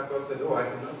 Sannyasi Thakur said, "Oh, I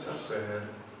cannot touch the hand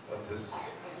of this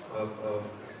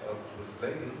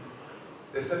lady."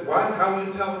 They said, "Why? How will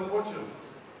you tell her fortune?"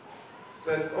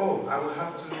 Said, "Oh, I will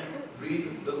have to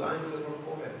read the lines of her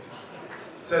forehead."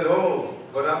 Said, "Oh,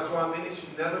 but Aswamini, she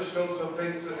never shows her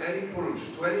face to any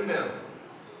Purush, to any male."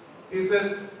 He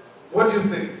said, "What do you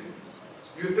think?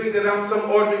 You think that I'm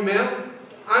some ordinary male?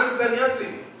 I'm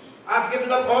sannyasi. I've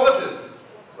given up all of this.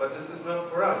 But this is not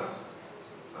for us."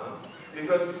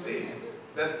 Because we see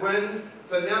that when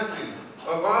sannyasis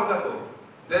are Vardhako,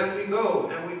 then we go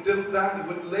and we deal that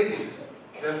with ladies.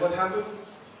 Then what happens?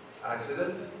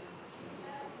 Accident.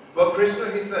 But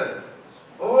Krishna, he said,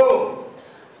 "Oh,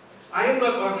 I am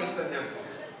not ordinary sannyasi."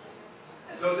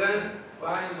 So then,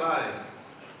 by and by,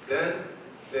 then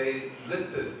they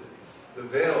lifted the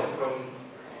veil from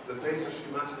the face of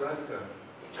Srimati Radhika.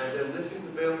 And then lifting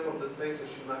the veil from the face of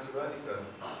Srimati Radhika,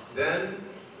 then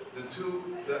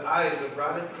the eyes of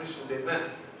Radha and Krishna, they met.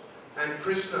 And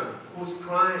Krishna, who was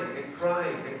crying and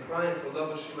crying and crying for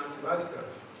love of Srimati Radhika,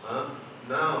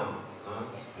 now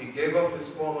he gave up his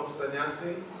form of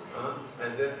sannyasi,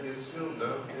 and then he assumed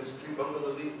his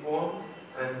Tribangala form,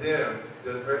 and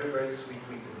there's very, very sweet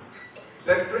greeting.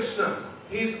 That Krishna,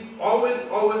 he's always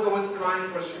crying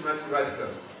for Srimati Radhika.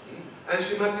 And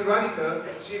Srimati Radhika,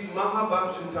 she's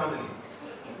Mahabhav Chintamani.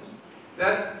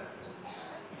 That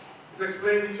is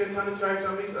explained in Chaitanya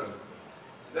Charitamrita.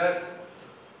 That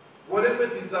whatever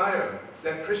desire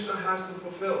that Krishna has to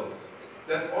fulfill,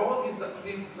 that all these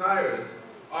desires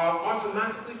are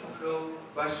automatically fulfilled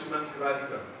by Srimati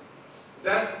Radhika.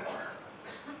 That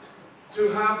to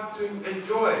have to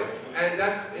enjoy and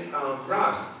that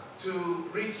ras to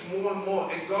reach more and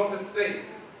more exalted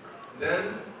states,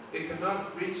 then it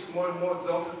cannot reach more and more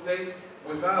exalted states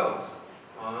without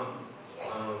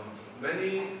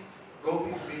many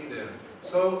gopis being there.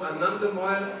 So Ananda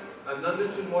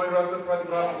Chinmoy Rasa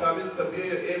Pratibhavatavid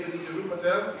Tabiya Evani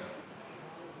Jerupatel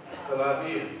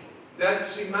Kalabiya.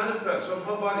 That she manifests from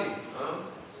her body,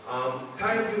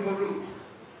 Kayavyuharu,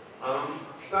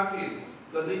 Sakis,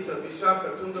 Lalita,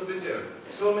 Vishaka, Tunda Vidya,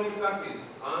 so many Sakis,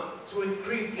 to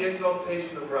increase the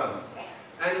exaltation of Ras.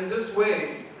 And in this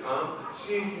way,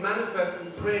 she's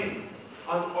manifesting praying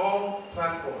on all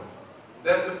platforms.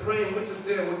 That the praying which is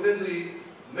there within the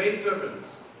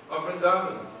maidservants of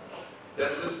Vrindavan,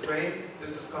 that this praying,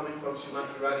 this is coming from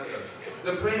Srimati Radhika.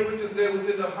 The praying which is there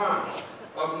within the heart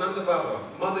of Nanda Baba,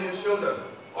 Mother Yashoda,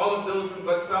 all of those in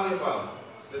Vatsalya Baba,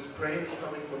 this praying is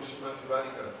coming from Srimati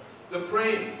Radhika. The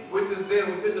praying which is there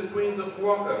within the queens of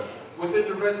Dwarka, within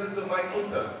the residents of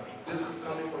Vaikuntha, this is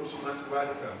coming from Srimati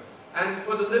Radhika. And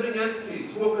for the living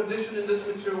entities who are conditioned in this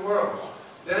material world,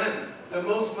 then the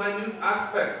most minute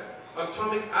aspect,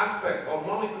 atomic aspect or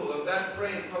molecule of that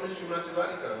praying coming Srimati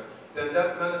Radhika, then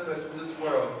that manifests in this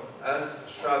world as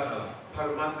Shraddha,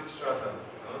 Paramatic Shraddha.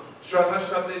 Shraddha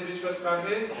Shraddha Vishwas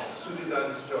Kahe,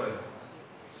 Sudhidani's joy.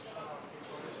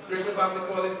 Krishna Bhakti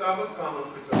Kali Sava Kama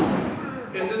Krita.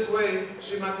 In this way,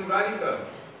 Srimati Radhika,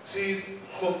 she's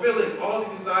fulfilling all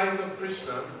the desires of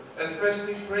Krishna,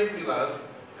 especially Prem Vilas,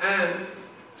 and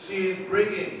she is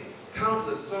bringing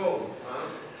countless souls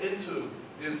into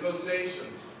the association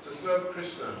to serve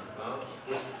Krishna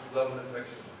with love and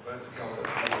affection. Right, to come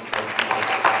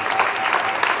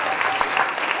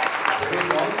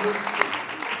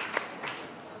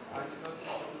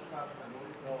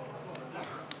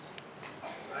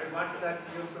I want that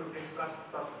you should discuss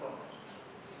tattva.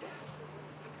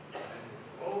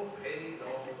 Oh, very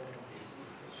long.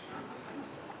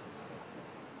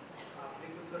 आपने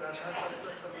कुछ राधा तत्व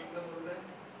समीक्षा बोल रहे हैं?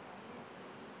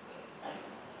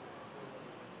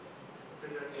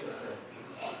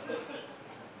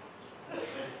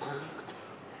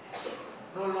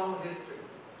 No long history.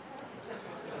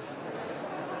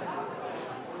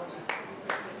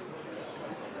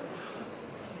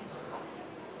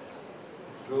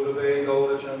 Gurave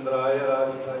Gaurachandraya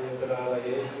Radhikaya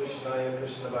Taralaye Krishnaya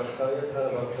Krishna Bhaktaya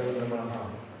Tarabhaktaya Namaha.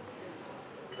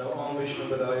 Namo Vishnu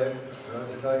Padaya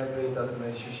Radhikaya Pretatme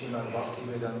Srimad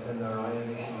Bhaktivedanta Narayan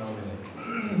Namine.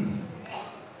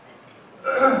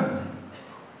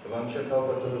 Vancha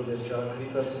Kalpatarubhyascha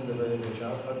Krita Sindhavaya Vacha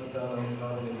Patitanam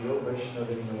Pavanibhyo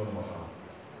Vaishnavim Namo Namaha.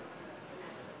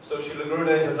 So Srila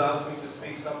Gurudev has asked me to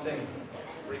speak something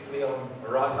briefly on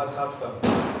Radha Tattva.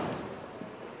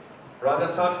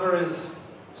 Radha Tattva is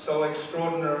so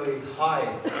extraordinarily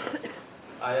high.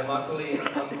 I am utterly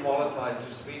unqualified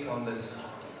to speak on this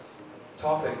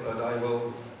topic, but I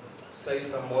will say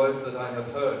some words that I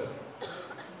have heard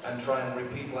and try and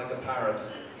repeat like a parrot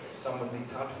some of the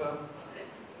Tattva,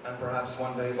 and perhaps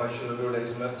one day by Srila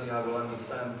Gurudev's mercy I will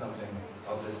understand something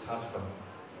of this Tattva.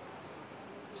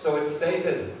 So it's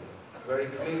stated very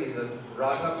clearly that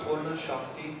Radha Purna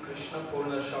Shakti, Krishna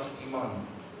Purna Shakti Man.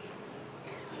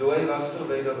 Due Vastu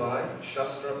Vedavai,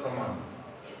 Shastra Praman.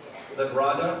 That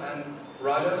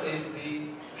Radha is the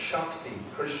Shakti,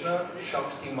 Krishna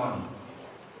Shakti Man.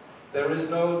 There is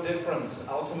no difference,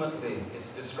 ultimately,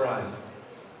 it's described.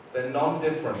 They're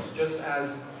non-different, just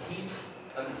as heat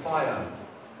and fire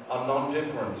are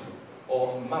non-different,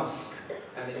 or musk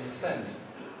and its scent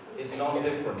is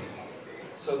non-different.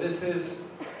 So this is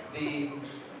the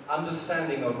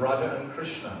understanding of Radha and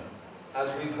Krishna, as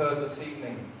we've heard this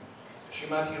evening.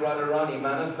 Srimati Radharani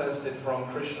manifested from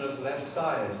Krishna's left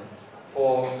side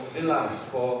for vilas,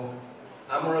 for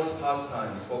amorous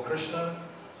pastimes, for Krishna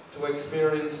to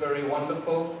experience very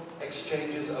wonderful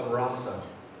exchanges of rasa.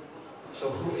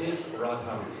 So who is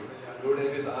Radha?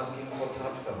 Gurudev is asking for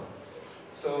tattva.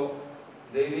 So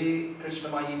Devi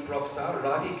Krishnamayi Prakta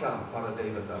Radhika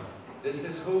Paradevata. This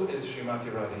is who is Srimati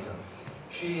Radhika.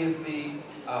 She is the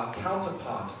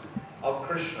counterpart of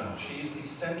Krishna. She is the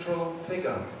central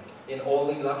figure in all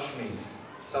the Lakshmis.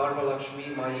 Sarva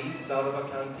Lakshmi Mayi Sarva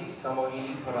Kanti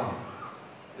Samohini Para.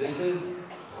 This is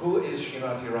who is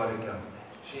Srimati Radhika.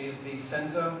 She is the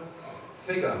center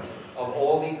figure of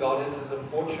all the goddesses of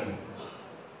fortune.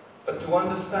 But to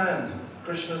understand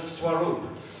Krishna's Swarup,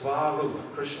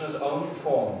 Krishna's own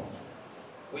form,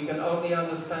 we can only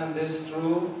understand this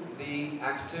through the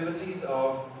activities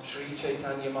of Sri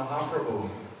Chaitanya Mahaprabhu.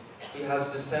 He has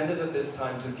descended at this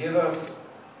time to give us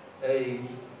a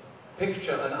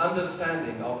picture, an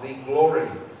understanding of the glory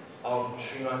of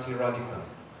Srimati Radhika.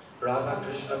 Radha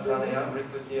Krishna Pranaya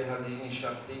Rikriti Hadini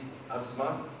Shakti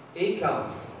Asma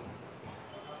Ekat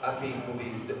Api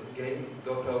Pubi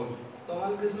Goto.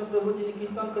 तमाल कृष्ण प्रभु जिन्हें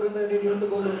कीर्तन करते हैं radio तो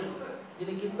बोलो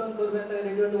जिन्हें कीर्तन करते हैं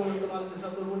रेडियो तो बोलो तमाल कृष्ण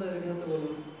प्रभु ने रेडियो तो बोलो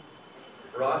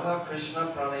Radha Krishna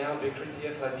Pranaya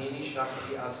Vikritiya Hadini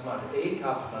Shakti Asmat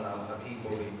Ekatmanam Ati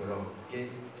Boli Guru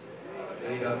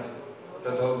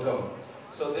Gadoto.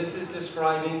 So this is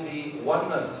describing the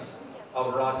oneness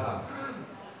of Radha,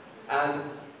 and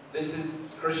this is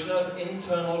Krishna's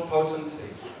internal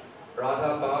potency.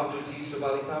 Radha Bhav Duti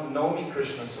Subalitam Nomi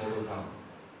Krishna Swarupam.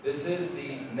 This is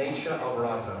the nature of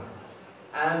Radha.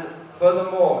 And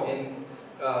furthermore, in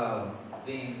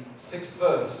the 6th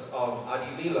verse of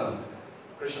Adi Leela,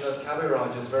 Krishna's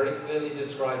Kaviraj is very clearly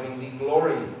describing the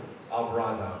glory of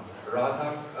Radha.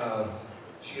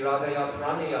 Shri Radhaya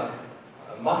Pranaya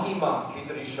Mahima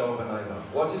Kitri Shobhanaiva.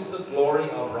 What is the glory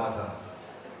of Radha?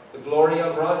 The glory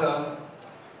of Radha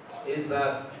is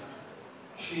that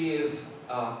she is,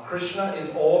 Krishna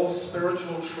is all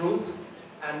spiritual truth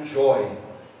and joy.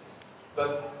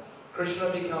 But Krishna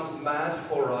becomes mad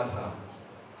for Radha.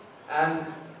 And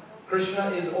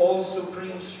Krishna is all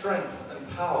supreme strength and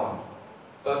power.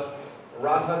 But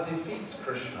Radha defeats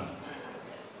Krishna.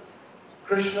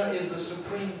 Krishna is the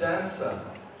supreme dancer,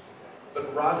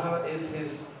 but Radha is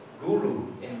his guru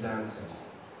in dancing.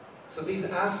 So these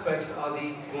aspects are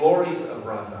the glories of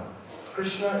Radha.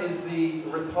 Krishna is the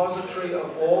repository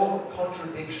of all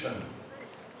contradiction.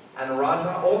 And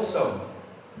Radha also,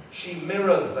 she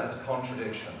mirrors that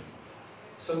contradiction.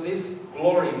 So this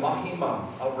glory, Mahima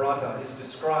of Radha, is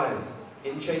described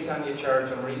in Chaitanya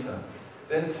Charitamrita.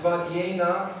 Then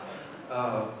Svadhyena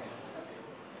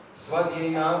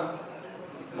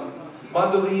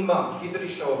Madhurima Kidri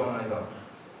Shobhanaiva.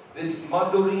 This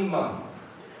Madhurima,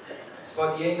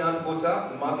 Svadhyena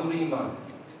Bhuta Madhurima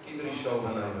Kidri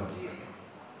Shobhanaiva.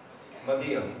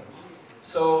 Madhya.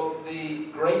 So the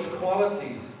great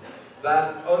qualities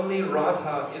that only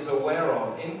Radha is aware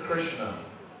of in Krishna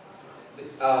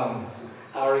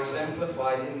are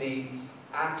exemplified in the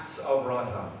acts of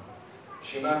Radha.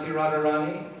 Srimati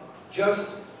Radharani,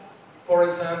 just for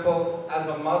example, as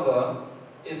a mother,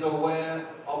 is aware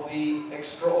of the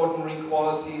extraordinary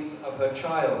qualities of her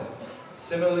child.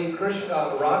 Similarly,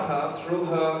 Radha, through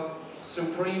her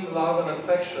supreme love and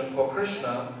affection for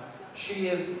Krishna, she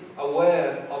is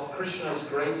aware of Krishna's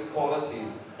great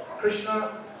qualities. Krishna,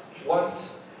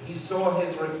 once he saw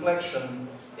his reflection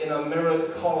in a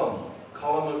mirrored column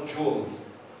of jewels,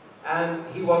 and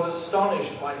he was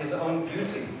astonished by his own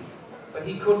beauty, but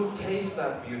he couldn't taste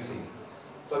that beauty.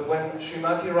 But when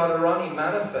Srimati Radharani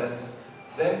manifests,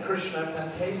 then Krishna can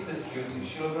taste this beauty.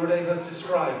 Srila Gurudev has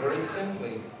described very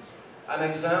simply an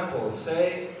example.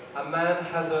 Say a man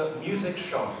has a music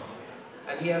shop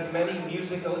and he has many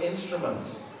musical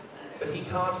instruments, but he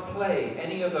can't play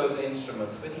any of those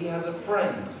instruments, but he has a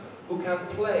friend who can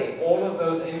play all of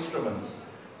those instruments.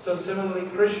 So similarly,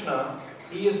 Krishna,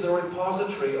 he is the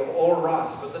repository of all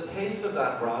ras, but the taste of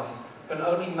that ras can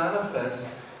only manifest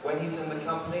when he's in the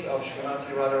company of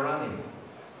Srimati Radharani.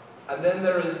 And then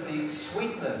there is the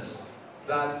sweetness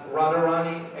that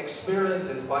Radharani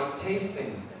experiences by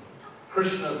tasting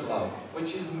Krishna's love,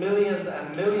 which is millions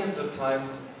and millions of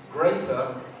times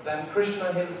greater than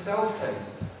Krishna himself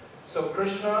tastes. So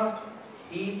Krishna,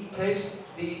 he takes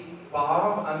the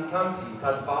bhav and kanti,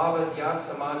 tat bhav adya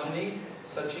samajani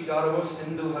sachigaravo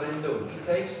sindhu harindu. He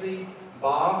takes the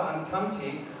bhav and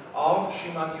kanti of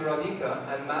Srimati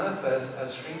Radhika and manifests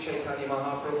as Sri Chaitanya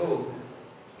Mahaprabhu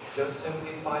just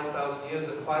simply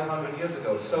 500 years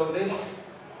ago. So this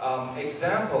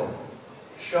example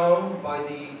shown by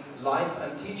the life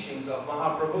and teachings of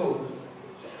Mahaprabhu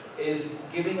is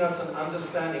giving us an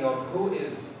understanding of who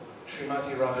is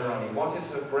Srimati Radharani, what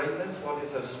is her greatness, what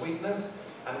is her sweetness,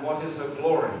 and what is her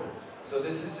glory. So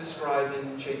this is described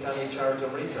in Chaitanya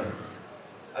Charitamrita.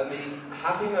 And the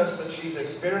happiness that she's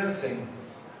experiencing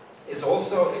is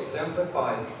also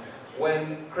exemplified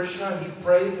when Krishna, he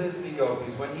praises the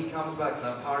gopis, when he comes back,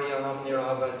 Naparyanam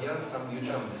niravadya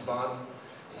samyujam svas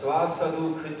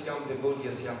svasadu krityam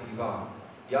vibhudyasya piva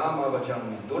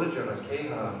yamavajam durjara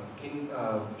keha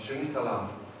shrinkala.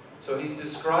 So he's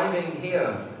describing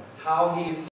here how he's